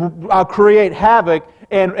seek to create havoc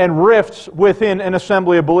and rifts within an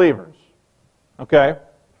assembly of believers. Okay?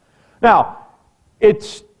 Now,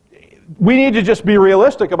 we need to just be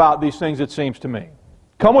realistic about these things, it seems to me.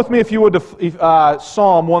 Come with me, if you would, to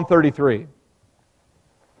Psalm 133.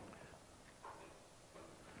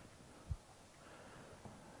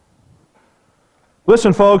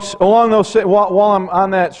 Listen, folks, while I'm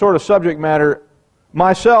on that sort of subject matter,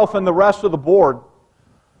 myself and the rest of the board,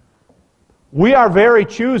 we are very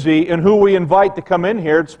choosy in who we invite to come in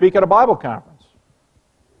here to speak at a Bible conference.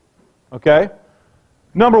 Okay?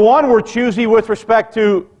 Number one, we're choosy with respect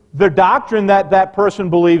to the doctrine that that person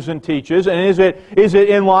believes and teaches, and is it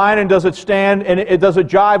in line, and does it stand, and does it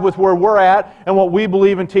jive with where we're at and what we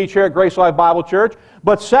believe and teach here at Grace Life Bible Church?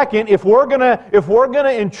 But second, if we're gonna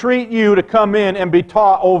entreat you to come in and be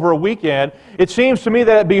taught over a weekend, it seems to me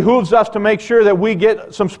that it behooves us to make sure that we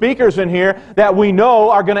get some speakers in here that we know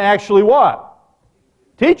are going to actually what?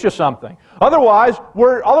 Teach us something. Otherwise,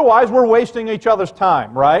 we're wasting each other's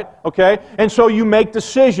time, right? Okay? And so you make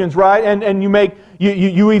decisions, right? And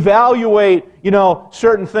you evaluate,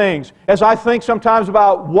 certain things. As I think sometimes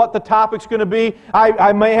about what the topic's going to be,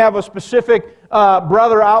 I may have a specific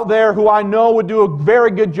brother out there who I know would do a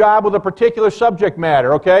very good job with a particular subject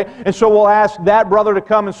matter, okay? And so we'll ask that brother to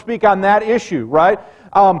come and speak on that issue, right?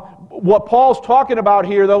 What Paul's talking about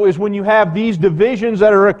here, though, is when you have these divisions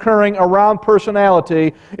that are occurring around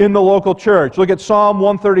personality in the local church. Look at Psalm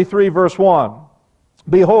 133, verse 1.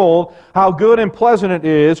 Behold, how good and pleasant it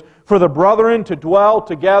is for the brethren to dwell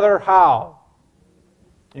together, how?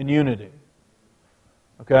 In unity.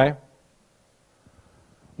 Okay?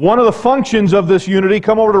 One of the functions of this unity,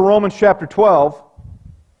 come over to Romans chapter 12.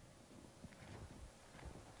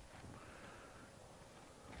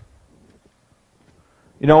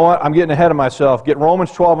 You know what? I'm getting ahead of myself. Get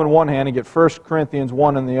Romans 12 in one hand and get 1 Corinthians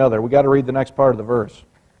 1 in the other. We've got to read the next part of the verse.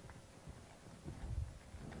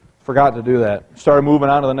 Forgot to do that. Started moving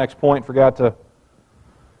on to the next point. Forgot to.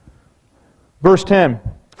 Verse 10.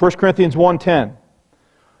 1 Corinthians 1:10.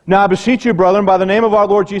 Now I beseech you, brethren, by the name of our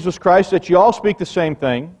Lord Jesus Christ, that you all speak the same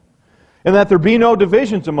thing, and that there be no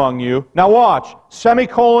divisions among you. Now watch.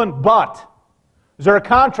 Semicolon, but. Is there a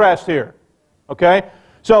contrast here? Okay?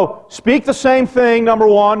 So, speak the same thing, number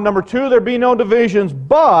one. Number two, there be no divisions,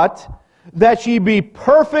 but that ye be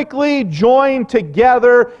perfectly joined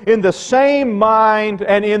together in the same mind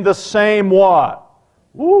and in the same what?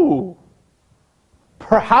 Ooh.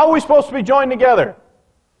 How are we supposed to be joined together?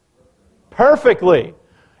 Perfectly.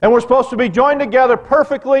 And we're supposed to be joined together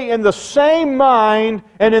perfectly in the same mind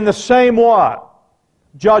and in the same what?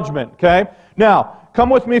 Judgment, okay? Now, come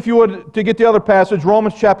with me if you would to get the other passage,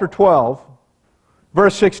 Romans chapter 12.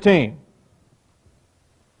 Verse 16.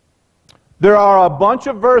 There are a bunch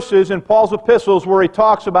of verses in Paul's epistles where he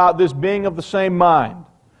talks about this being of the same mind.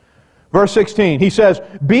 Verse 16, he says,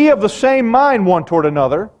 be of the same mind one toward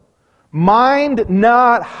another, mind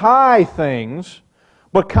not high things,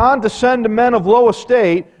 but condescend to men of low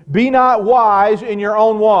estate, be not wise in your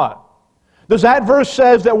own what? Does that verse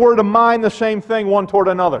says that we're to mind the same thing one toward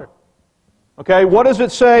another? Okay, what does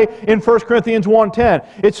it say in 1 Corinthians 1:10?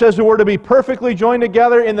 It says that we're to be perfectly joined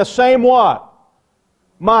together in the same what?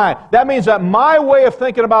 Mind. That means that my way of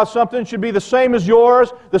thinking about something should be the same as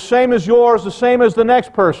yours, the same as yours, the same as the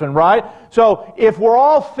next person, right? So if we're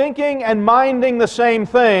all thinking and minding the same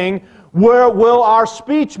thing, will our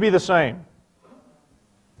speech be the same?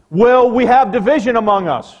 Will we have division among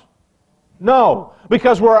us? No,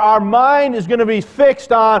 because our mind is going to be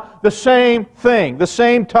fixed on the same thing, the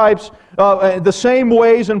same types, the same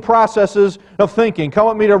ways and processes of thinking. Come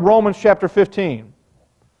with me to Romans chapter 15.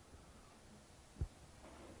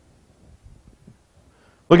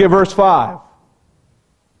 Look at verse 5.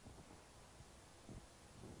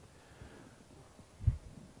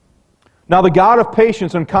 Now the God of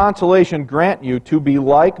patience and consolation grant you to be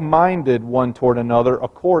like-minded one toward another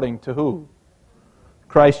according to who?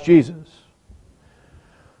 Christ Jesus.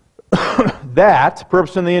 That,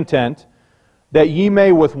 purpose and the intent, that ye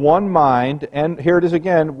may with one mind, and here it is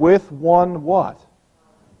again, with one what?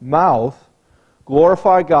 Mouth,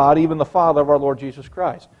 glorify God, even the Father of our Lord Jesus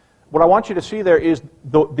Christ. What I want you to see there is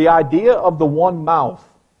the idea of the one mouth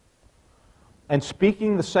and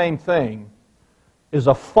speaking the same thing is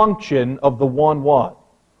a function of the one what?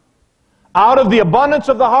 Out of the abundance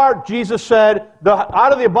of the heart, Jesus said,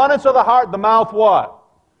 out of the abundance of the heart, the mouth what?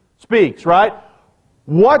 Speaks, right?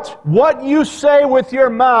 What you say with your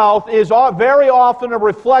mouth is very often a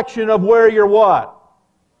reflection of where your what?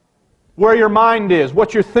 Where your mind is,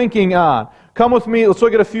 what you're thinking on. Come with me, let's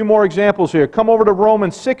look at a few more examples here. Come over to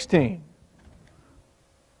Romans 16.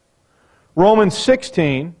 Romans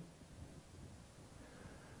 16.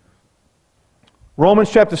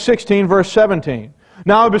 Romans chapter 16, verse 17.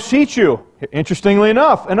 Now I beseech you, interestingly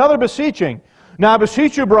enough, another beseeching. Now I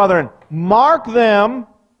beseech you, brethren, mark them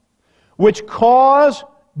which cause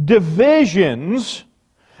divisions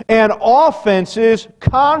and offenses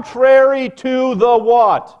contrary to the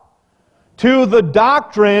what? To the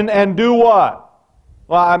doctrine, and do what?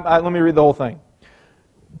 Well, let me read the whole thing.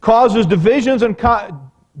 Causes divisions and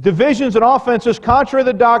offenses contrary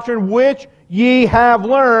to the doctrine which ye have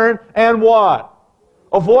learned, and what?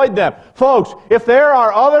 Avoid them. Folks, if there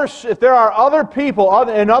are other people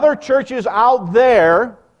in other churches out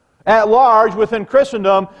there at large within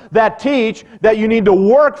Christendom that teach that you need to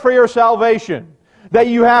work for your salvation, that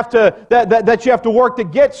you have to work to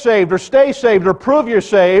get saved or stay saved or prove you're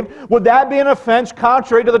saved, would that be an offense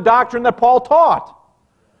contrary to the doctrine that Paul taught?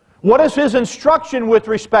 What is his instruction with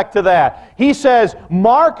respect to that? He says,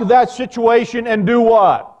 mark that situation and do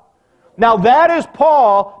what? Now that is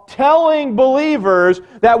Paul telling believers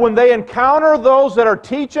that when they encounter those that are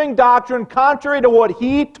teaching doctrine contrary to what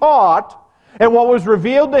he taught and what was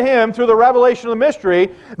revealed to him through the revelation of the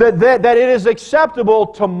mystery, that it is acceptable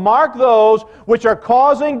to mark those which are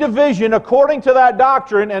causing division according to that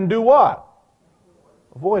doctrine and do what?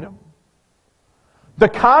 Avoid them. The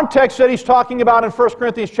context that he's talking about in 1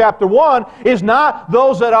 Corinthians chapter 1 is not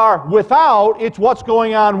those that are without, it's what's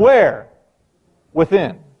going on where?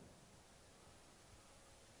 Within.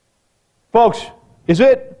 Folks, is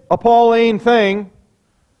it a Pauline thing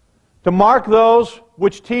to mark those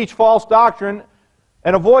which teach false doctrine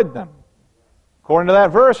and avoid them? According to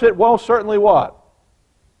that verse, it most certainly what?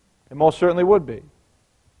 It most certainly would be.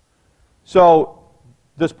 So,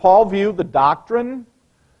 does Paul view the doctrine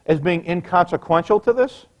as being inconsequential to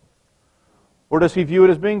this? Or does he view it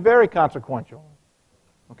as being very consequential?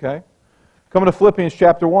 Okay? Coming to Philippians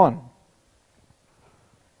chapter 1.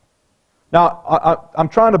 Now, I'm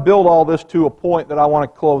trying to build all this to a point that I want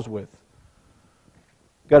to close with.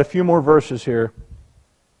 Got a few more verses here.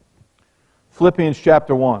 Philippians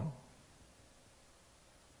chapter 1.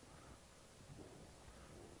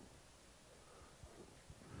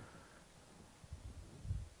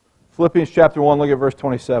 Philippians chapter 1, look at verse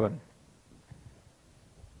 27.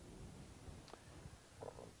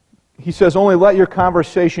 He says, "Only let your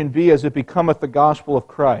conversation be as it becometh the gospel of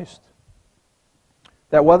Christ,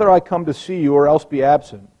 that whether I come to see you or else be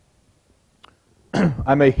absent,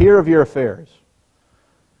 I may hear of your affairs,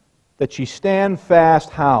 that ye stand fast,"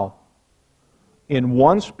 how? "In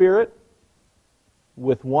one spirit,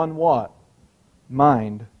 with one" what?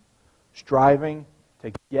 "Mind, striving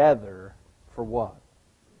together" for what?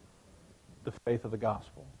 The faith of the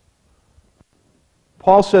gospel.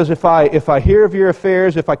 Paul says, if I hear of your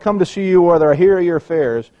affairs, if I come to see you, or whether I hear of your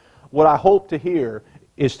affairs, what I hope to hear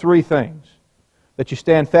is three things. That you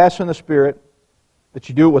stand fast in the Spirit, that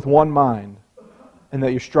you do it with one mind, and that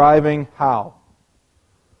you're striving, how?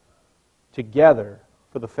 Together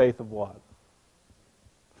for the faith of what?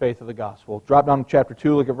 Faith of the gospel. Drop down to chapter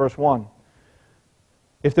 2, look at verse 1.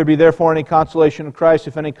 "If there be therefore any consolation in Christ,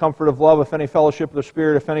 if any comfort of love, if any fellowship of the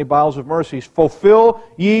Spirit, if any bowels of mercies, fulfill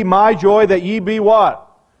ye my joy, that ye be" what?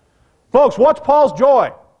 Folks, what's Paul's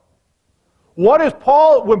joy? What is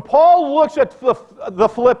Paul, when Paul looks at the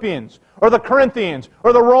Philippians, or the Corinthians,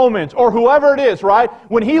 or the Romans, or whoever it is, right?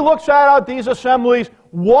 When he looks out these assemblies,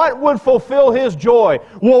 what would fulfill his joy?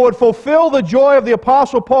 What would fulfill the joy of the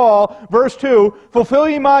Apostle Paul, verse 2, "Fulfill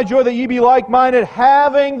ye my joy, that ye be like-minded,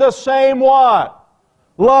 having the same" what?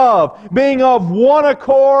 "Love, being of one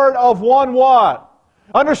accord," of one what?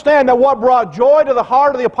 Understand that what brought joy to the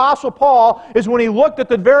heart of the Apostle Paul is when he looked at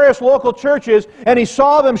the various local churches and he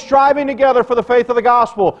saw them striving together for the faith of the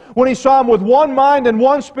gospel. When he saw them with one mind and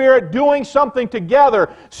one spirit doing something together,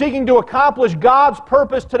 seeking to accomplish God's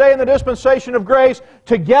purpose today in the dispensation of grace,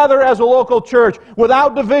 together as a local church,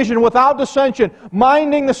 without division, without dissension,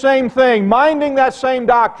 minding the same thing, minding that same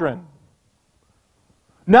doctrine.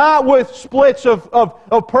 Not with splits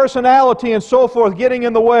of personality and so forth getting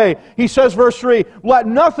in the way. He says, verse 3, "Let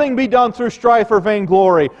nothing be done through strife or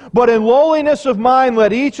vainglory, but in lowliness of mind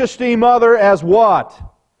let each esteem other as" what?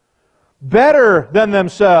 "Better than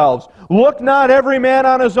themselves. Look not every man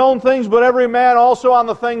on his own things, but every man also on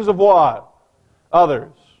the things" of what?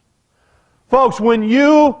 "Others." Folks, when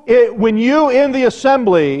you in the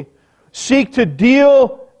assembly seek to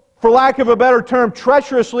deal, for lack of a better term,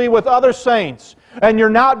 treacherously with other saints, and you're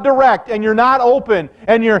not direct, and you're not open,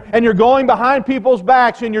 and you're going behind people's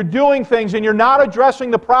backs, and you're doing things, and you're not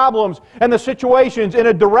addressing the problems and the situations in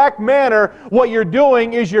a direct manner, what you're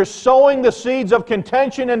doing is you're sowing the seeds of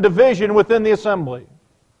contention and division within the assembly.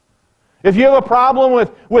 If you have a problem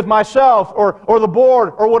with myself or the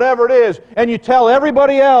board or whatever it is, and you tell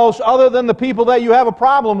everybody else other than the people that you have a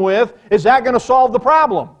problem with, is that going to solve the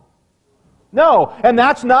problem? No, and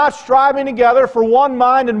that's not striving together for one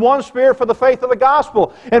mind and one spirit for the faith of the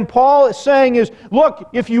gospel. And Paul is saying is, look,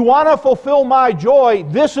 if you want to fulfill my joy,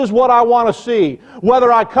 this is what I want to see.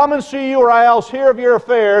 Whether I come and see you or I else hear of your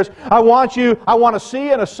affairs, I want to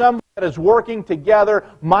see an assembly that is working together,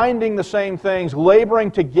 minding the same things,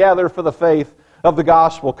 laboring together for the faith of the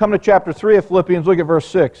gospel. Come to chapter 3 of Philippians, look at verse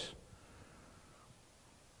 6.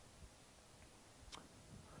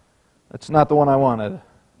 That's not the one I wanted.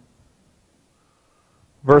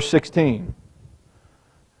 Verse 16.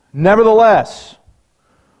 "Nevertheless,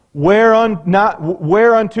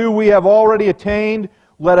 whereunto we have already attained,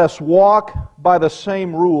 let us walk by the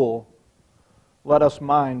same rule. Let us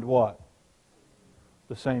mind" what?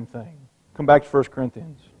 "The same thing." Come back to 1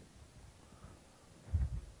 Corinthians.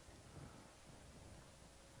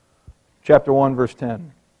 Chapter 1, verse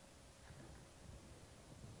 10.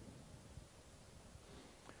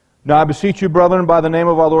 "Now I beseech you, brethren, by the name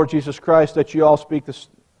of our Lord Jesus Christ, that ye all speak this."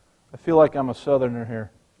 I feel like I'm a southerner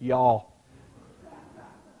here. Y'all.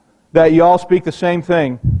 "That ye all speak the same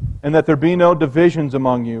thing, and that there be no divisions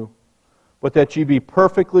among you, but that ye be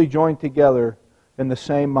perfectly joined together in the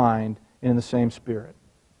same mind and in the same spirit."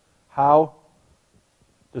 How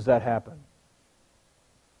does that happen?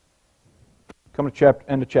 Come to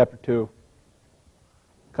end of chapter 2.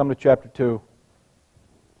 Come to chapter 2.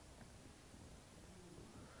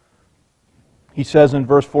 He says in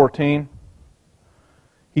verse 14,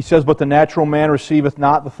 he says, "But the natural man receiveth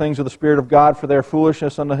not the things of the Spirit of God, for they are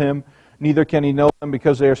foolishness unto him, neither can he know them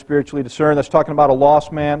because they are spiritually discerned." That's talking about a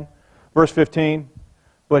lost man. Verse 15,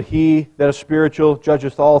 but he that is spiritual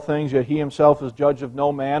judgeth all things, yet he himself is judge of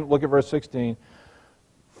no man. Look at verse 16.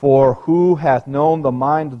 For who hath known the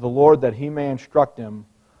mind of the Lord that he may instruct him?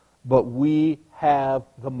 But we have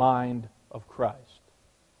the mind of Christ.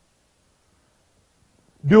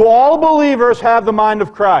 Do all believers have the mind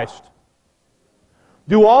of Christ?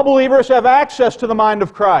 Do all believers have access to the mind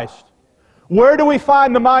of Christ? Where do we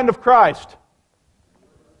find the mind of Christ?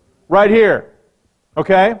 Right here.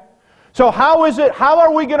 Okay? So how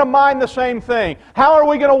are we going to mind the same thing? How are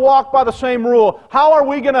we going to walk by the same rule? How are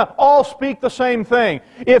we going to all speak the same thing?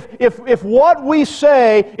 If what we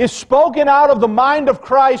say is spoken out of the mind of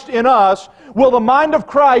Christ in us, will the mind of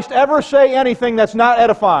Christ ever say anything that's not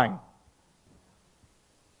edifying?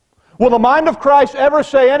 Will the mind of Christ ever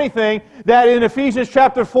say anything that in Ephesians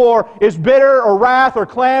chapter 4 is bitter or wrath or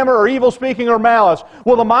clamor or evil speaking or malice?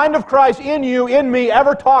 Will the mind of Christ in you, in me,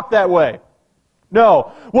 ever talk that way?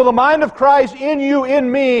 No. Will the mind of Christ in you,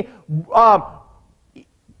 in me,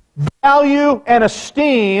 value and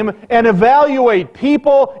esteem and evaluate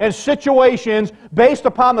people and situations based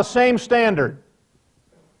upon the same standard?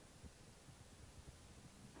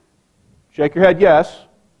 Shake your head, yes.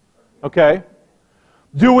 Okay.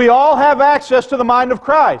 Do we all have access to the mind of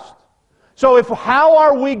Christ? So how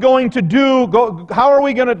are we going to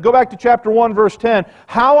go back to chapter 1, verse 10,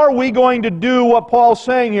 how are we going to do what Paul's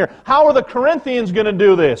saying here? How are the Corinthians going to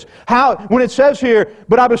do this? When it says here,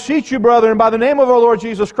 but I beseech you, brethren, by the name of our Lord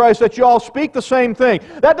Jesus Christ, that you all speak the same thing.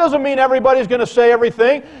 That doesn't mean everybody's going to say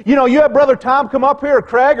everything. You know, you have Brother Tom come up here, or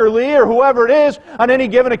Craig, or Lee, or whoever it is, on any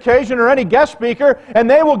given occasion, or any guest speaker, and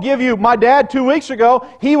they will give you, my dad 2 weeks ago,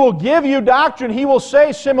 he will give you doctrine, he will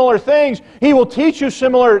say similar things, he will teach you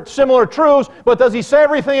similar truths, but does he say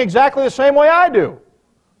everything exactly the same way I do?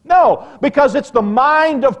 No, because it's the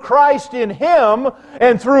mind of Christ in him,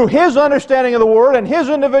 and through his understanding of the Word and his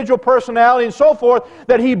individual personality and so forth,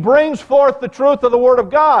 that he brings forth the truth of the Word of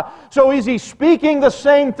God. So is he speaking the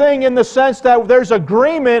same thing in the sense that there's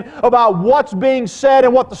agreement about what's being said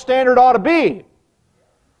and what the standard ought to be?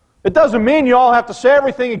 It doesn't mean you all have to say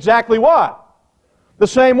everything exactly what? The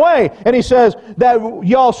same way. And he says that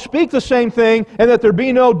y'all speak the same thing and that there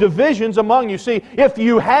be no divisions among you. See,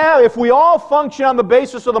 if we all function on the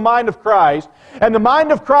basis of the mind of Christ, and the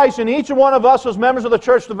mind of Christ in each one of us as members of the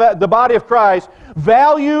church, the body of Christ,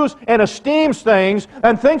 values and esteems things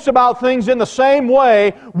and thinks about things in the same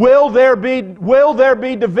way, will there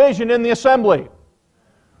be division in the assembly?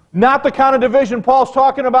 Not the kind of division Paul's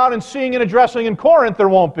talking about in seeing and addressing in Corinth, there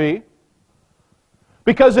won't be.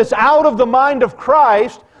 Because it's out of the mind of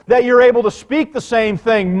Christ that you're able to speak the same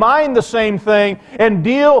thing, mind the same thing, and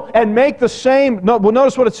deal and make the same. Well,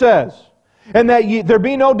 notice what it says. And that there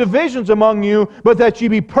be no divisions among you, but that you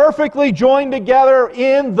be perfectly joined together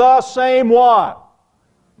in the same what?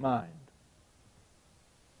 Mind.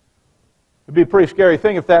 It'd be a pretty scary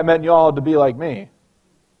thing if that meant you all had to be like me.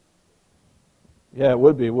 Yeah, it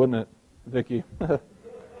would be, wouldn't it, Vicki?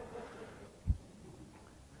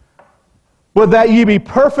 But that ye be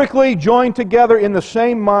perfectly joined together in the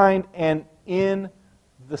same mind and in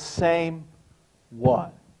the same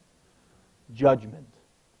what? Judgment.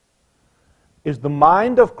 Is the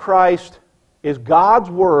mind of Christ, is God's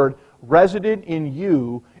Word resident in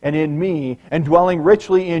you and in me and dwelling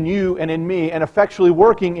richly in you and in me and effectually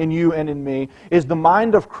working in you and in me? Is the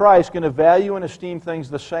mind of Christ going to value and esteem things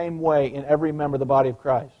the same way in every member of the body of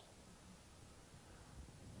Christ?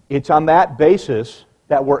 It's on that basis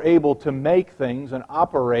that we're able to make things and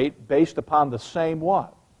operate based upon the same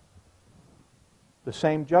what? The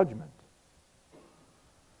same judgment.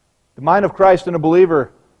 The mind of Christ in a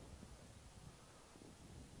believer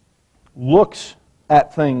looks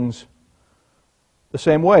at things the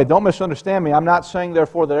same way. Don't misunderstand me. I'm not saying,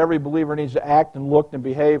 therefore, that every believer needs to act and look and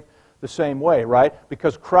behave the same way, right?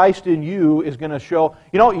 Because Christ in you is going to show...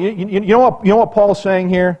 You know what Paul's saying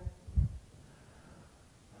here?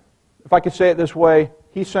 If I could say it this way,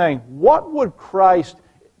 he's saying, what would Christ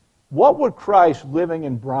living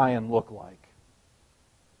in Brian look like?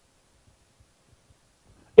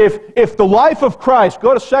 If the life of Christ,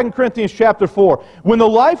 go to 2 Corinthians chapter 4, when the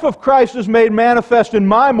life of Christ is made manifest in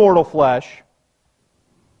my mortal flesh,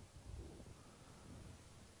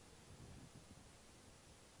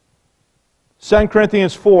 Second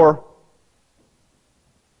Corinthians 4,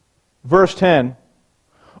 verse 10,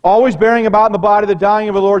 always bearing about in the body the dying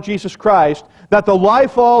of the Lord Jesus Christ, that the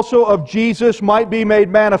life also of Jesus might be made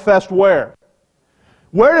manifest where?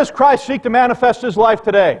 Where does Christ seek to manifest His life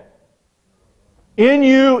today? In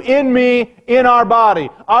you, in me, in our body.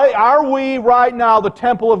 Are we right now the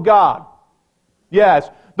temple of God? Yes.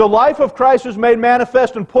 the life of Christ is made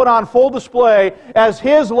manifest and put on full display as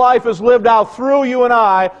His life is lived out through you and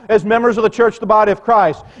I as members of the church, the body of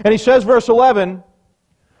Christ. And he says, verse 11,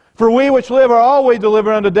 "For we which live are always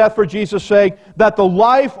delivered unto death for Jesus' sake, that the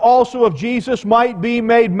life also of Jesus might be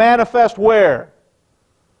made manifest" where?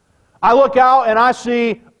 I look out and I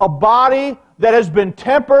see a body that has been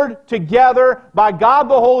tempered together by God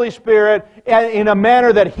the Holy Spirit in a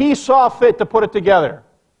manner that He saw fit to put it together.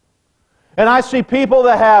 And I see people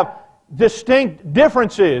that have distinct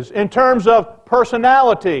differences in terms of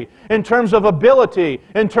personality, in terms of ability,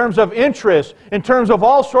 in terms of interest, in terms of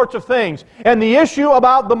all sorts of things. And the issue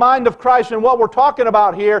about the mind of Christ and what we're talking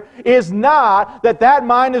about here is not that that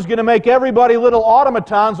mind is going to make everybody little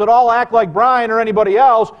automatons that all act like Brian or anybody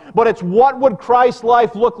else, but it's what would Christ's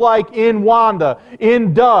life look like in Wanda,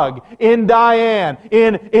 in Doug, in Diane,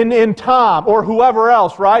 in Tom, or whoever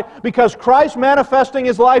else, right? Because Christ manifesting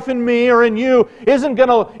His life in me or in you isn't going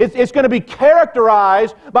to, it's going to be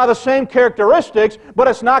characterized by the same characteristics, but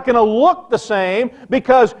it's not going to look the same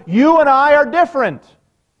because you and I are different.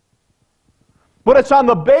 But it's on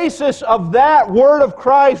the basis of that Word of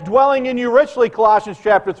Christ dwelling in you richly, Colossians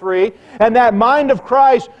chapter 3, and that mind of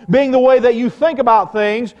Christ being the way that you think about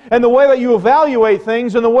things, and the way that you evaluate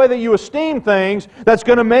things, and the way that you esteem things, that's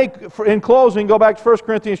going to make, in closing, go back to 1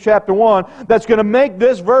 Corinthians chapter 1, that's going to make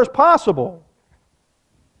this verse possible.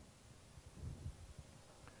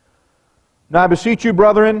 "Now I beseech you,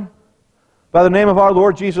 brethren, by the name of our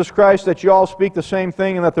Lord Jesus Christ, that ye all speak the same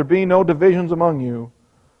thing, and that there be no divisions among you,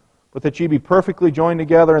 but that ye be perfectly joined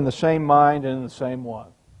together in the same mind and in the same one."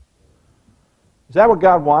 Is that what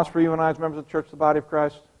God wants for you and I as members of the church, the body of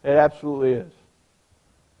Christ? It absolutely is.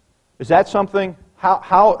 Is that something?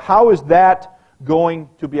 How is that going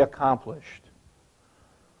to be accomplished?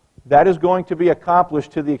 That is going to be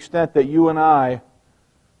accomplished to the extent that you and I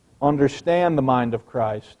understand the mind of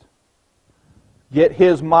Christ, get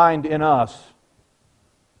His mind in us,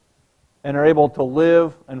 and are able to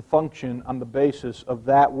live and function on the basis of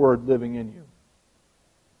that Word living in you.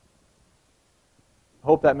 I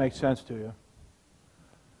hope that makes sense to you.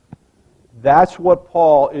 That's what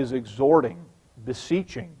Paul is exhorting,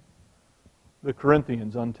 beseeching the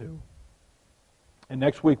Corinthians unto. And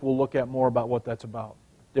next week we'll look at more about what that's about.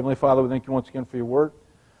 Heavenly Father, we thank you once again for your Word.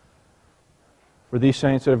 For these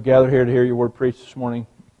saints that have gathered here to hear your Word preached this morning,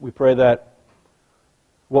 we pray that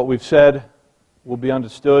what we've said will be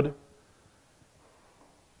understood.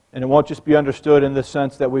 And it won't just be understood in the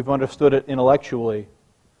sense that we've understood it intellectually,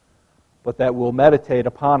 but that we'll meditate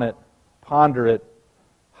upon it, ponder it,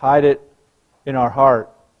 hide it in our heart,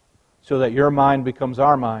 so that your mind becomes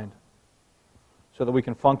our mind, so that we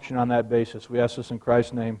can function on that basis. We ask this in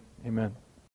Christ's name. Amen.